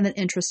a kind of an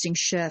interesting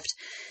shift.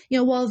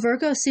 While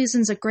Virgo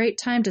season's a great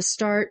time to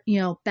start,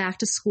 back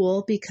to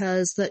school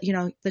because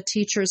the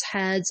teachers'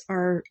 heads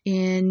are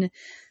in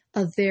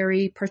a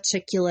very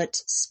particulate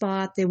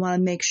spot. They want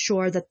to make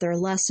sure that their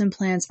lesson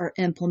plans are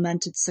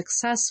implemented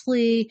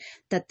successfully,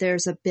 that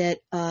there's a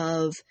bit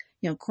of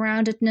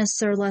groundedness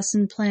to their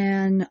lesson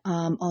plan,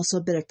 also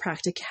a bit of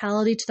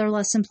practicality to their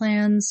lesson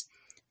plans.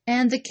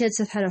 And the kids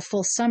have had a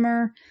full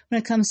summer when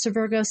it comes to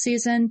Virgo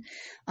season.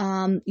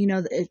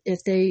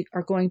 If they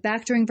are going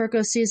back during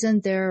Virgo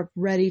season, they're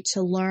ready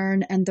to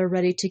learn and they're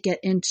ready to get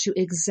into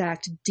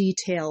exact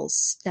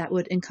details that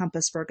would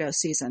encompass Virgo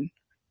season.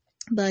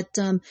 But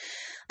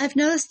I've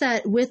noticed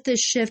that with this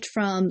shift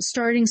from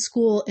starting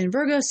school in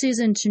Virgo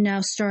season to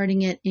now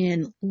starting it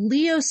in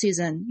Leo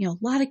season, a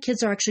lot of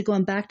kids are actually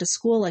going back to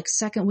school like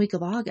second week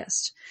of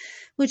August,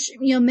 which,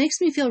 makes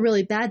me feel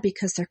really bad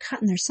because they're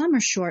cutting their summer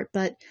short,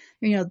 but,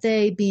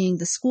 they being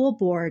the school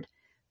board.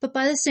 But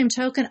by the same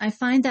token, I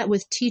find that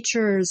with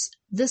teachers,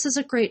 this is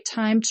a great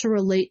time to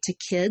relate to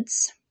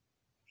kids.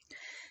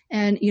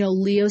 And,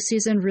 Leo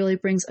season really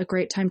brings a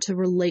great time to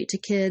relate to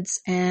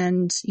kids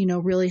and,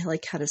 really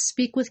like how to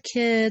speak with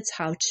kids,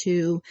 how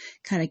to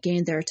kind of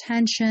gain their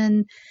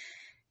attention.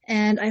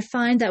 And I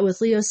find that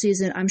with Leo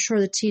season, I'm sure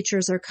the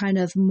teachers are kind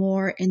of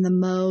more in the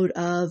mode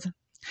of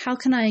how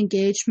can I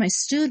engage my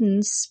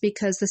students,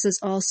 because this is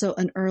also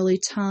an early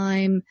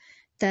time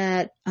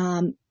that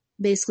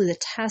basically the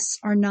tests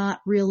are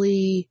not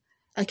really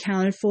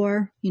accounted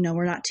for.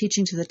 We're not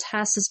teaching to the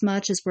test as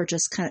much as we're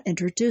just kind of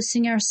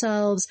introducing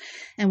ourselves,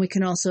 and we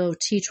can also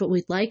teach what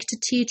we'd like to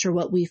teach or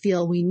what we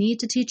feel we need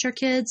to teach our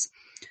kids.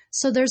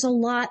 So there's a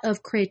lot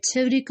of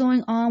creativity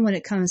going on when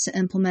it comes to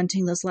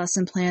implementing those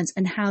lesson plans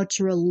and how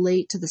to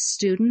relate to the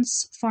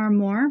students far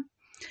more.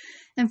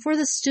 And for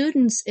the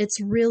students,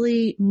 it's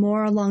really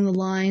more along the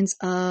lines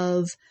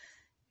of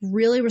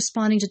really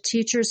responding to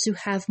teachers who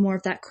have more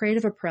of that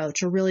creative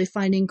approach or really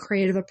finding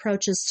creative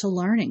approaches to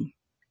learning.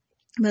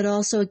 But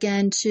also,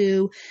 again,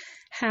 to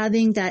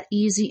having that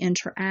easy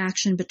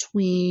interaction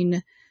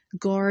between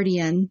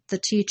guardian, the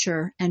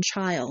teacher, and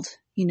child,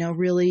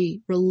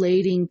 really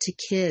relating to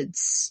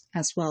kids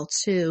as well,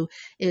 too,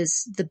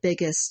 is the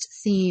biggest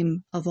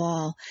theme of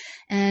all.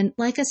 And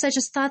like I said, I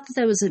just thought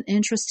that was an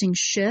interesting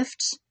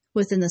shift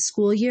within the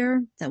school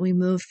year that we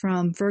moved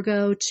from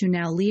Virgo to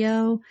now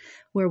Leo,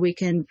 where we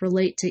can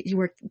relate to,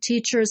 where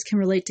teachers can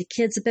relate to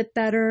kids a bit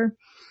better,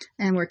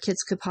 and where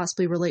kids could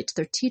possibly relate to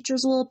their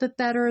teachers a little bit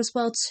better as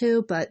well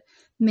too. But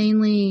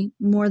mainly,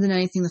 more than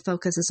anything, the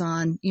focus is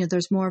on,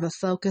 there's more of a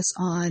focus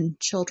on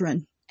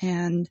children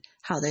and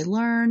how they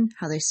learn,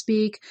 how they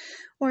speak,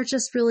 or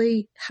just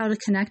really how to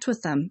connect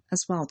with them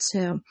as well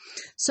too.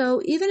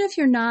 So even if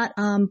you're not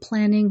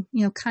planning,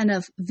 kind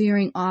of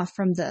veering off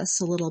from this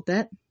a little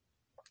bit,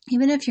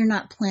 even if you're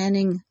not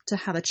planning to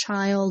have a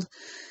child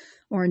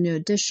or a new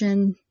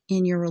addition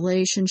in your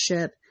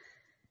relationship,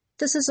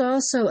 this is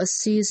also a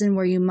season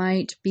where you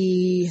might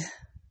be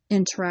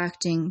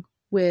interacting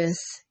with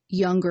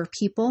younger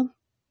people,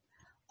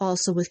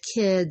 also with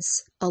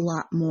kids a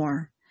lot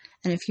more.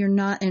 And if you're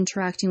not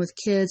interacting with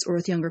kids or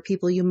with younger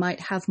people, you might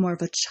have more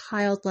of a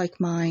childlike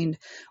mind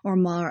or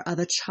more of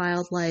a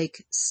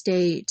childlike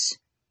state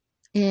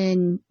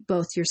in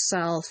both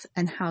yourself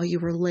and how you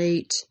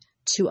relate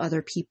to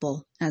other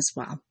people as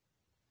well.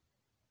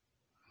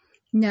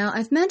 Now,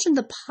 I've mentioned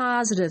the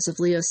positives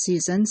of Leo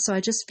season, so I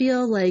just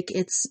feel like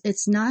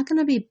it's not going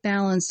to be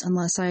balanced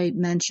unless I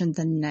mention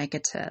the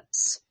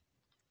negatives.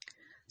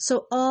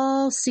 So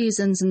all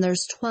seasons, and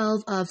there's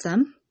 12 of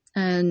them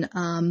in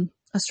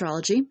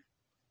astrology.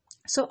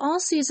 So all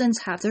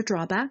seasons have their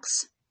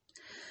drawbacks.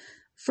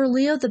 For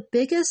Leo, the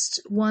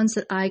biggest ones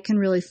that I can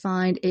really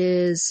find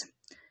is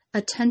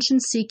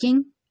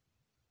attention-seeking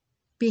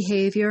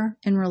behavior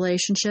in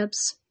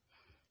relationships.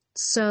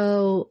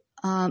 So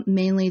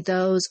mainly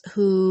those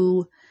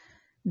who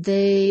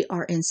they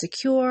are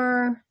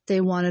insecure, they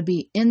want to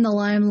be in the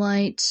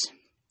limelight,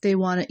 they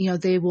want to,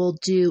 they will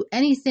do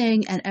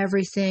anything and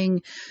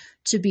everything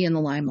to be in the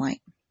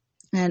limelight.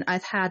 And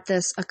I've had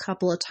this a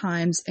couple of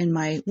times in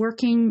my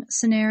working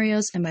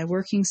scenarios, in my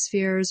working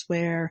spheres,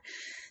 where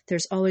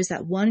there's always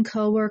that one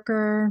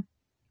coworker.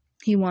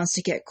 He wants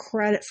to get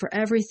credit for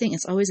everything.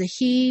 It's always a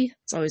he,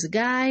 it's always a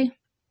guy,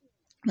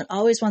 but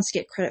always wants to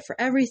get credit for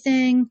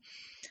everything.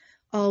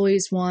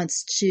 Always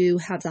wants to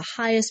have the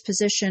highest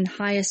position,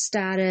 highest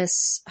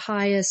status,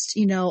 highest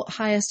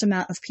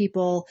amount of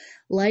people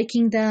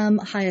liking them,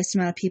 highest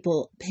amount of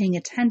people paying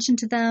attention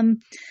to them.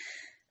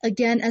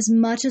 Again, as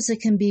much as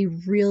it can be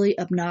really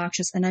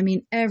obnoxious, and I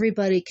mean,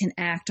 everybody can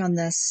act on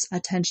this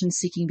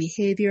attention-seeking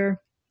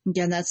behavior.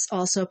 Again, that's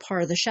also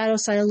part of the shadow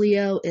side of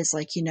Leo, is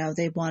like,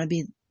 they want to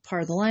be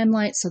part of the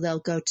limelight, so they'll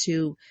go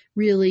to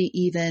really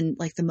even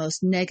like the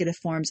most negative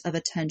forms of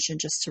attention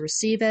just to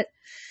receive it.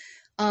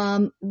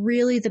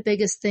 Really the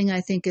biggest thing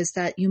I think is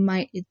that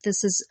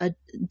this is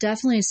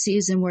definitely a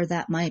season where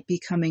that might be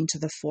coming to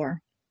the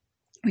fore.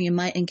 Or you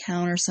might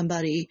encounter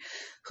somebody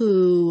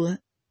who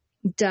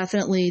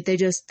definitely, they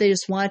just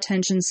want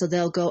attention, so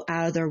they'll go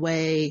out of their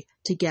way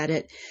to get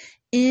it.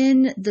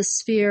 In the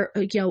sphere,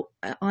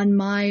 on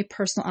my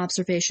personal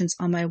observations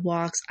on my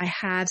walks, I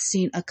have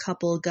seen a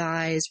couple of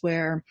guys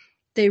where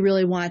they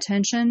really want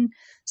attention.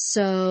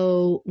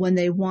 So when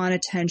they want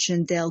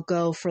attention, they'll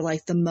go for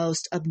like the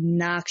most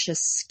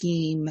obnoxious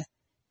scheme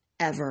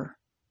ever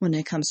when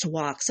it comes to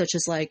walks, such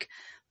as like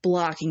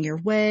blocking your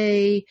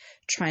way,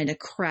 trying to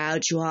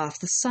crowd you off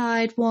the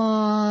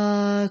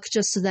sidewalk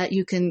just so that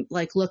you can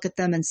like look at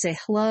them and say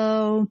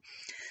hello.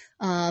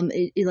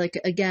 Like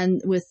again,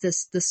 with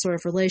this sort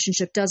of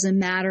relationship, doesn't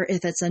matter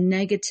if it's a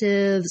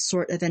negative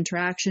sort of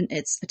interaction,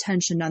 it's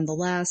attention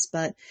nonetheless.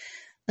 But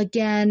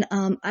again,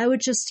 I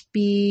would just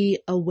be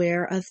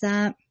aware of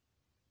that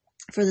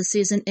for the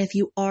season. If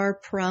you are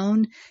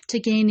prone to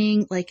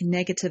gaining like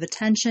negative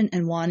attention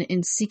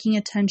and seeking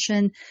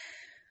attention,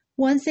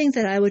 one thing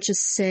that I would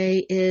just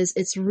say is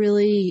it's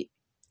really,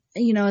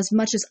 as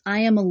much as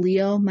I am a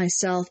Leo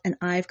myself and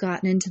I've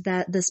gotten into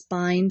this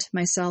bind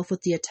myself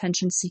with the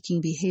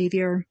attention-seeking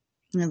behavior,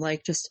 and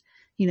like just,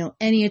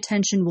 any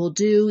attention will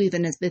do,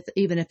 even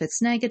if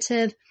it's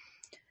negative.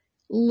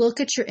 Look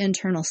at your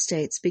internal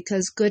states,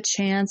 because good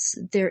chance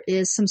there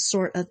is some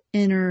sort of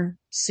inner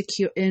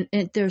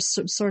there's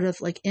some sort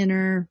of like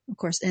inner,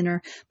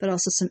 but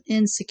also some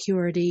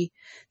insecurity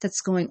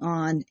that's going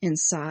on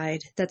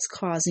inside that's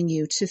causing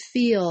you to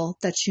feel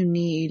that you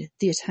need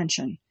the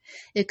attention.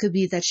 It could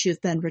be that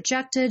you've been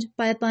rejected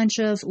by a bunch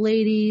of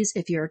ladies.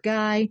 If you're a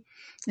guy,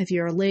 if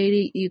you're a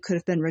lady, you could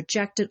have been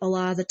rejected a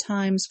lot of the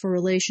times for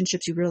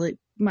relationships. You really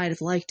might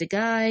have liked a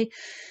guy.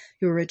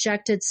 You were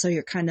rejected, so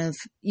you're kind of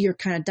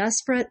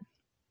desperate.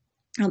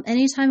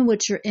 Anytime in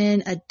which you're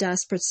in a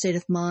desperate state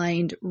of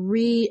mind,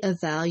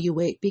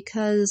 reevaluate,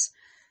 because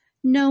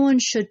no one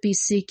should be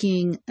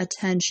seeking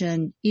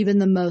attention, even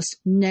the most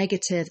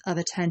negative of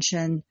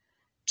attention,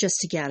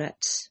 just to get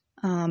it.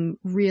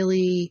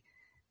 Really,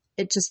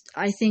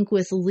 I think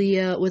with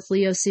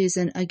Leo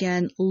season,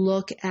 again,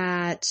 look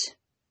at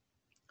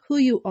who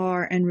you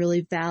are and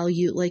really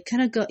value, like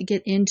kind of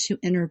get into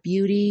inner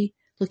beauty,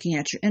 looking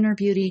at your inner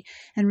beauty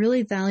and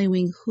really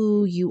valuing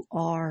who you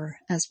are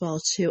as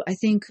well too. I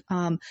think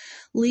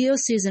Leo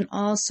season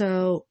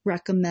also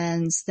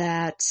recommends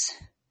that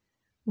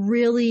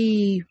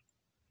really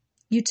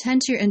you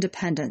tend to your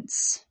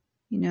independence,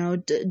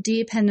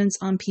 dependence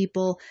on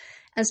people.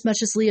 As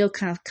much as Leo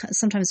kind of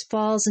sometimes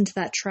falls into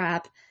that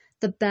trap,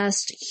 the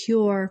best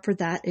cure for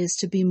that is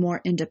to be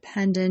more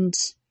independent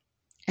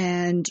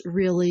and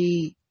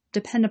really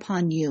depend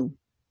upon you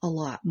a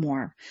lot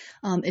more.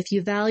 If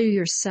you value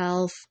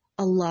yourself,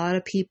 a lot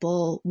of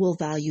people will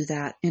value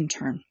that in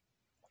turn.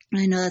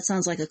 I know that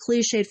sounds like a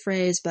cliched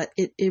phrase, but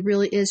it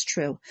really is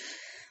true.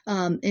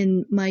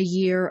 In my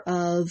year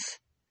of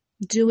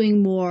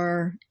doing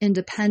more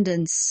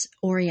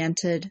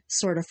independence-oriented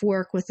sort of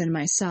work within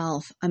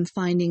myself, I'm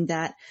finding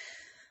that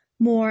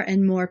more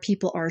and more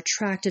people are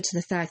attracted to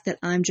the fact that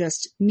I'm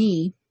just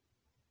me,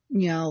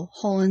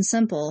 whole and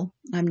simple.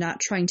 I'm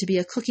not trying to be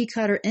a cookie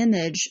cutter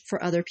image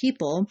for other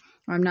people,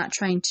 or I'm not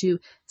trying to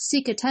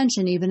seek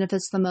attention, even if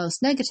it's the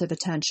most negative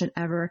attention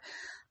ever.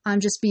 I'm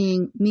just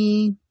being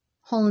me,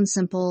 whole and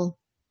simple,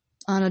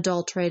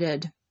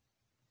 unadulterated,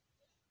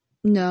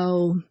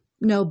 no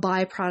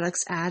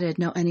byproducts added,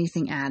 no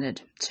anything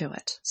added to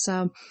it.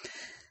 So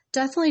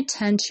definitely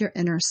tend to your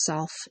inner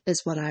self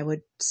is what I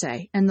would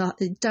say. And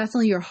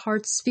definitely your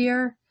heart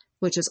sphere,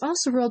 which is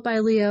also ruled by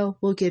Leo,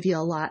 will give you a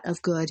lot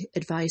of good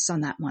advice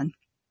on that one.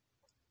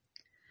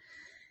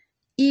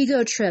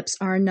 Ego trips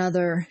are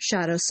another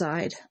shadow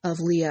side of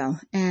Leo.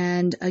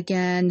 And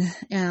again,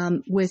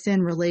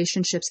 within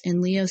relationships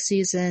in Leo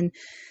season,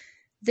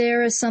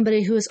 there is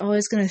somebody who is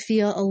always going to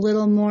feel a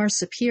little more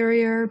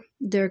superior.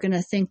 They're going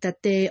to think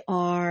that they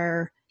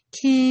are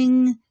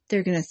king.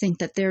 They're going to think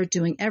that they're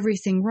doing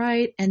everything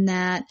right, and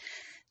that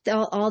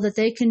all that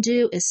they can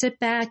do is sit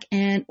back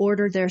and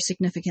order their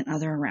significant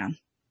other around.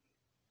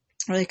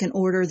 Or they can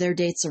order their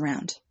dates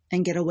around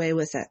and get away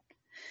with it.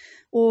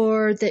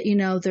 Or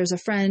that, there's a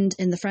friend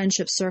in the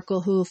friendship circle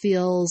who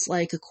feels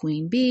like a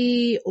queen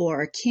bee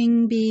or a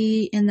king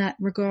bee in that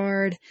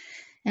regard,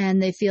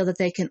 and they feel that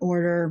they can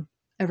order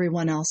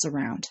everyone else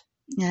around.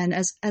 And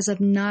as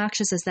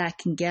obnoxious as that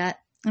can get,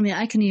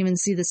 I can even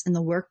see this in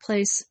the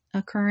workplace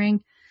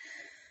occurring.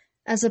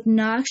 As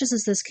obnoxious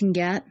as this can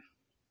get,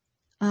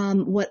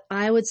 what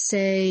I would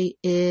say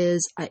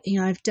is,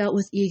 I've dealt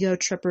with ego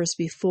trippers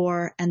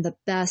before, and the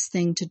best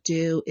thing to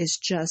do is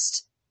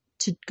just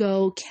to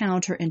go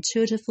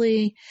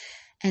counterintuitively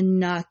and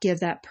not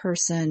give that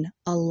person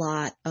a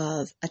lot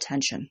of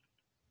attention.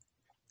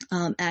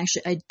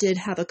 Actually, I did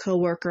have a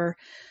coworker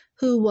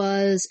who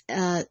was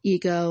an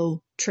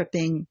ego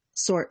tripping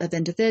sort of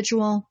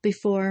individual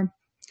before.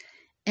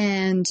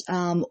 And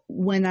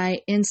when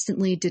I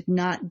instantly did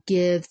not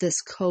give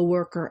this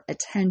coworker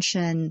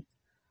attention,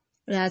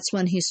 that's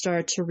when he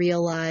started to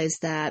realize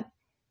that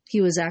he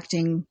was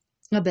acting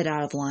a bit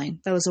out of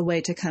line. That was a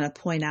way to kind of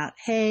point out,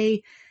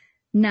 hey,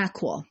 not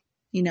cool.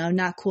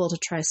 Not cool to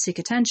try to seek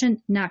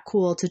attention, not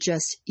cool to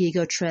just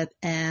ego trip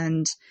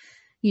and,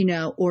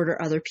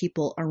 order other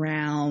people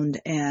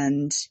around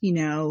and,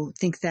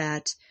 think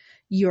that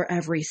you're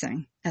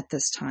everything at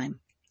this time.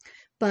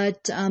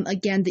 But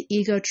again, the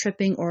ego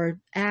tripping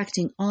or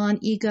acting on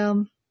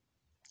ego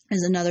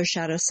is another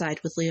shadow side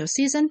with Leo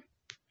season.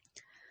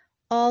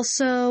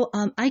 Also,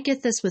 I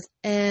get this with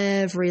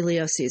every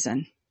Leo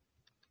season.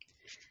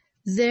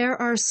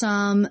 There are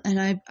some,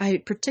 and I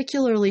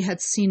particularly had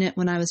seen it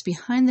when I was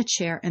behind the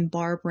chair and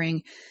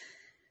barbering,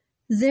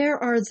 there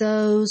are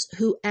those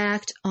who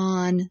act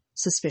on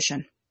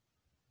suspicion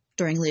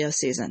during Leo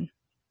season.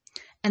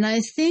 And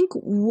I think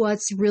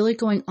what's really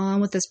going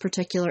on with this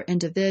particular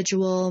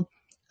individual,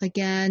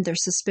 again, they're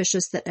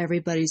suspicious that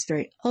everybody's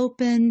very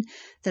open,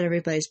 that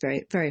everybody's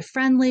very, very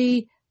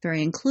friendly,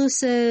 very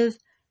inclusive.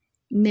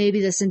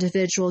 Maybe this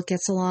individual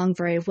gets along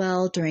very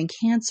well during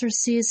Cancer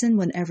season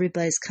when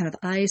everybody's kind of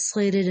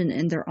isolated and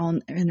in their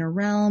own inner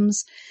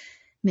realms.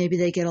 Maybe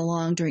they get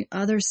along during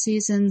other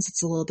seasons.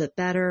 It's a little bit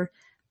better.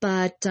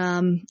 But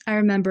I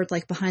remembered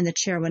behind the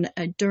chair when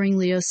during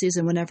Leo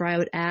season, whenever I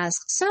would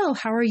ask, so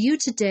how are you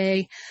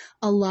today?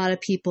 A lot of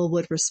people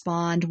would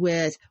respond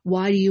with,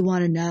 why do you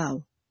want to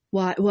know?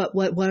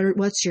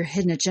 What's your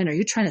hidden agenda? Are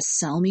you trying to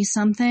sell me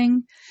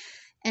something?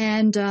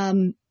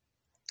 And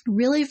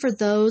really, for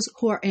those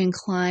who are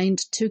inclined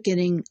to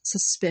getting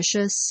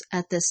suspicious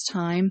at this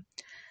time,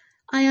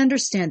 I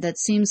understand that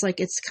seems like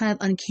it's kind of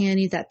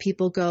uncanny that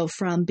people go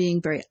from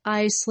being very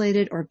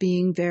isolated or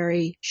being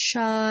very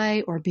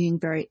shy or being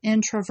very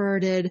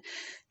introverted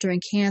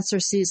during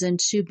Cancer season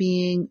to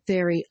being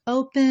very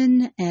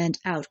open and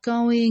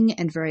outgoing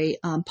and very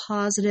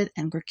positive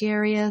and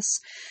gregarious.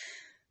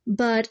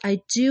 But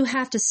I do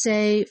have to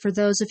say, for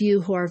those of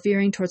you who are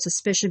veering towards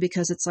suspicion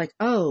because it's like,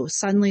 oh,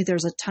 suddenly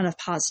there's a ton of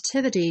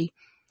positivity,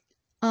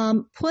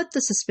 put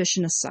the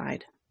suspicion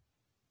aside.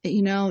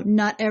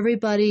 Not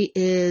everybody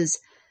is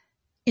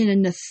in a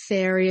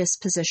nefarious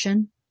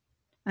position.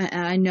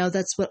 I know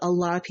that's what a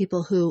lot of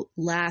people who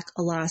lack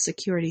a lot of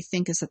security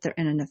think, is that they're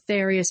in a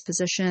nefarious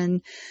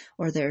position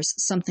or there's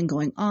something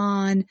going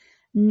on.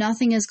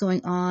 Nothing is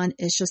going on.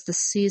 It's just the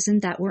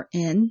season that we're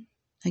in.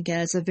 Again,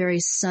 it's a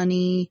very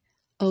sunny,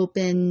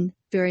 open,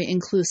 very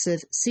inclusive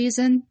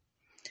season.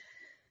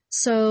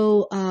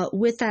 So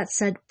with that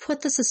said,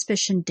 put the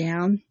suspicion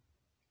down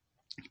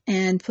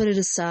and put it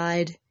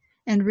aside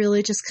and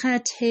really just kind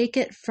of take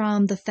it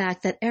from the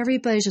fact that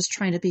everybody's just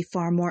trying to be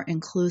far more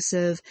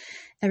inclusive.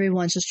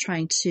 Everyone's just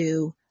trying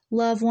to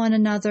love one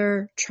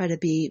another, try to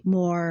be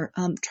more,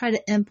 try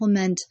to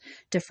implement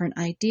different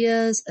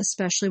ideas,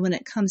 especially when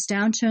it comes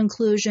down to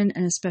inclusion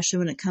and especially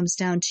when it comes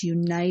down to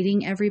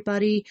uniting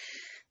everybody.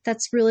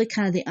 That's really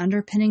kind of the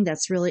underpinning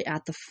that's really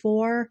at the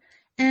fore.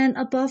 And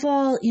above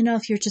all,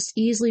 if you're just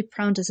easily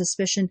prone to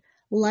suspicion,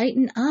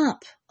 lighten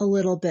up a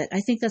little bit.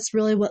 I think that's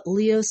really what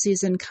Leo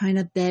season kind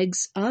of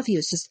begs of you.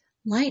 It's just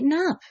lighten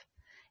up.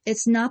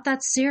 It's not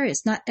that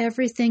serious. Not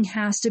everything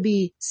has to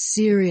be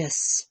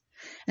serious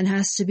and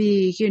has to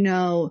be,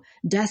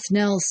 death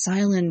knell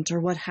silent or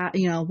what have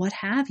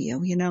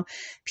you.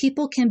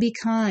 People can be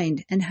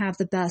kind and have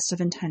the best of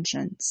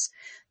intentions.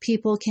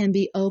 People can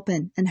be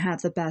open and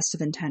have the best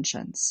of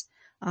intentions.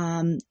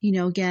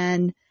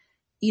 Again,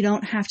 you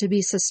don't have to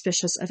be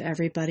suspicious of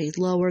everybody.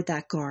 Lower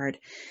that guard.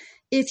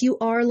 If you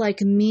are like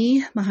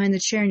me behind the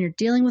chair and you're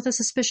dealing with a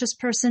suspicious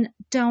person,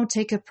 don't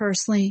take it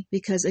personally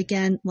because,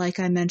 again, like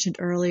I mentioned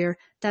earlier,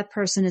 that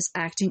person is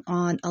acting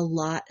on a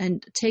lot.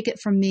 And take it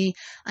from me,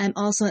 I'm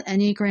also an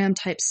Enneagram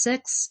type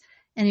 6.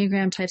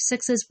 Enneagram type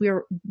 6s,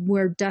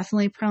 we're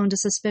definitely prone to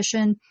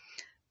suspicion.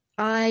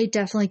 I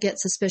definitely get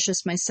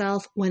suspicious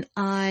myself when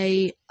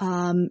I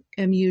am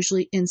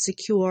usually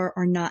insecure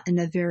or not in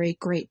a very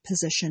great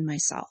position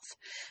myself.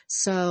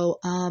 So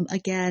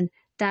again,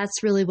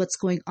 that's really what's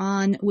going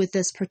on with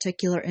this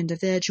particular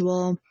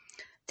individual.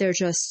 They're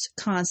just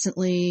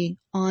constantly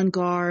on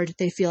guard.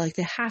 They feel like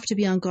they have to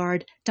be on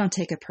guard. Don't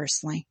take it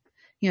personally.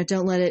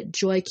 Don't let it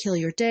joy kill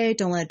your day.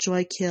 Don't let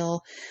joy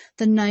kill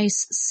the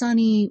nice,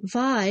 sunny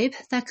vibe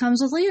that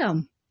comes with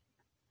Leo.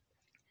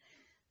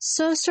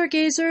 So,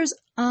 stargazers,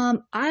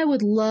 I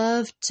would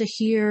love to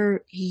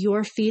hear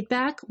your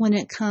feedback when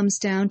it comes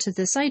down to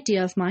this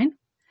idea of mine.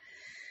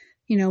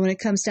 When it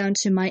comes down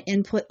to my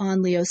input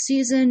on Leo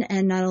season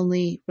and not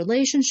only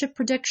relationship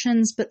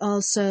predictions, but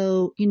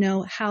also,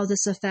 how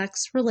this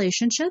affects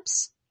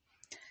relationships.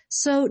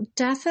 So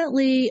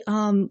definitely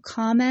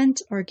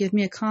comment or give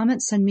me a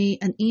comment. Send me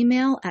an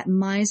email at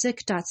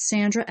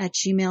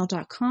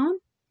myzik.sandra@gmail.com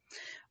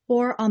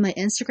or on my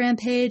Instagram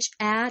page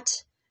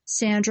at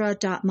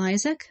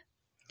sandra.myzik.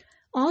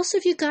 Also,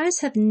 if you guys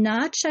have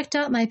not checked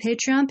out my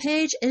Patreon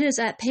page, it is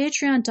at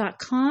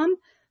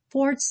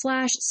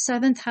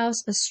patreon.com/7th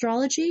House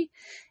Astrology.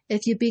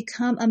 If you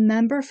become a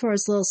member for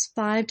as little as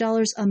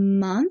 $5 a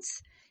month,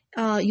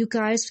 you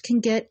guys can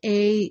get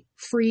a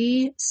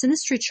free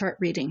Synastry chart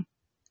reading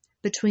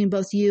between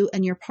both you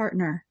and your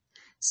partner.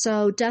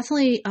 So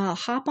definitely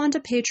hop onto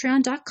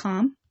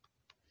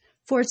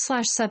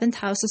patreon.com/7th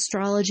House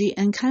Astrology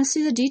and kind of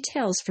see the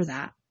details for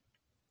that.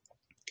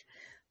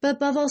 But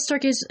above all,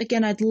 stargazers,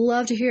 again, I'd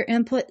love to hear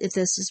input if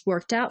this has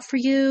worked out for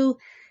you,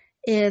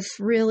 if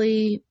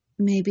really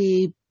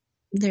maybe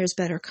there's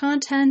better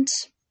content.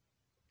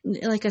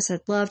 Like I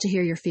said, love to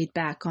hear your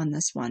feedback on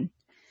this one.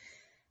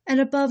 And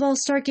above all,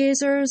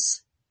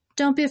 stargazers,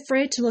 don't be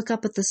afraid to look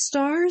up at the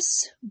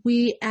stars.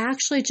 We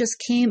actually just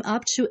came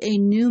up to a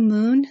new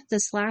moon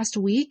this last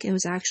week. It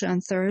was actually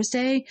on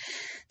Thursday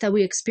that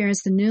we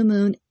experienced the new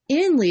moon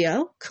in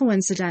Leo,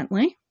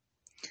 coincidentally.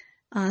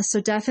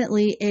 So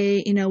definitely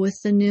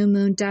with the new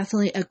moon,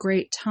 definitely a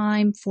great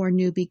time for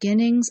new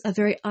beginnings, a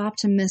very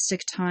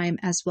optimistic time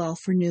as well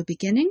for new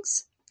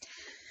beginnings.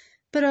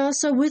 But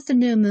also with the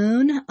new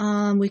moon,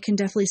 we can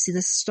definitely see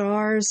the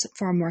stars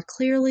far more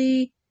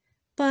clearly.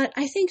 But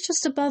I think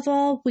just above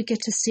all, we get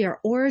to see our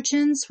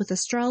origins with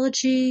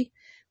astrology.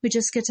 We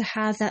just get to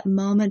have that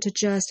moment to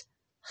just,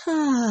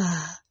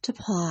 to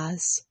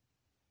pause.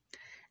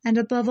 And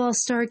above all,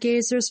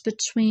 stargazers,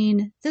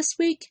 between this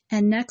week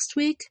and next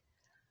week,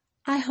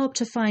 I hope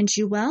to find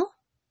you well.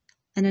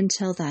 And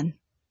until then.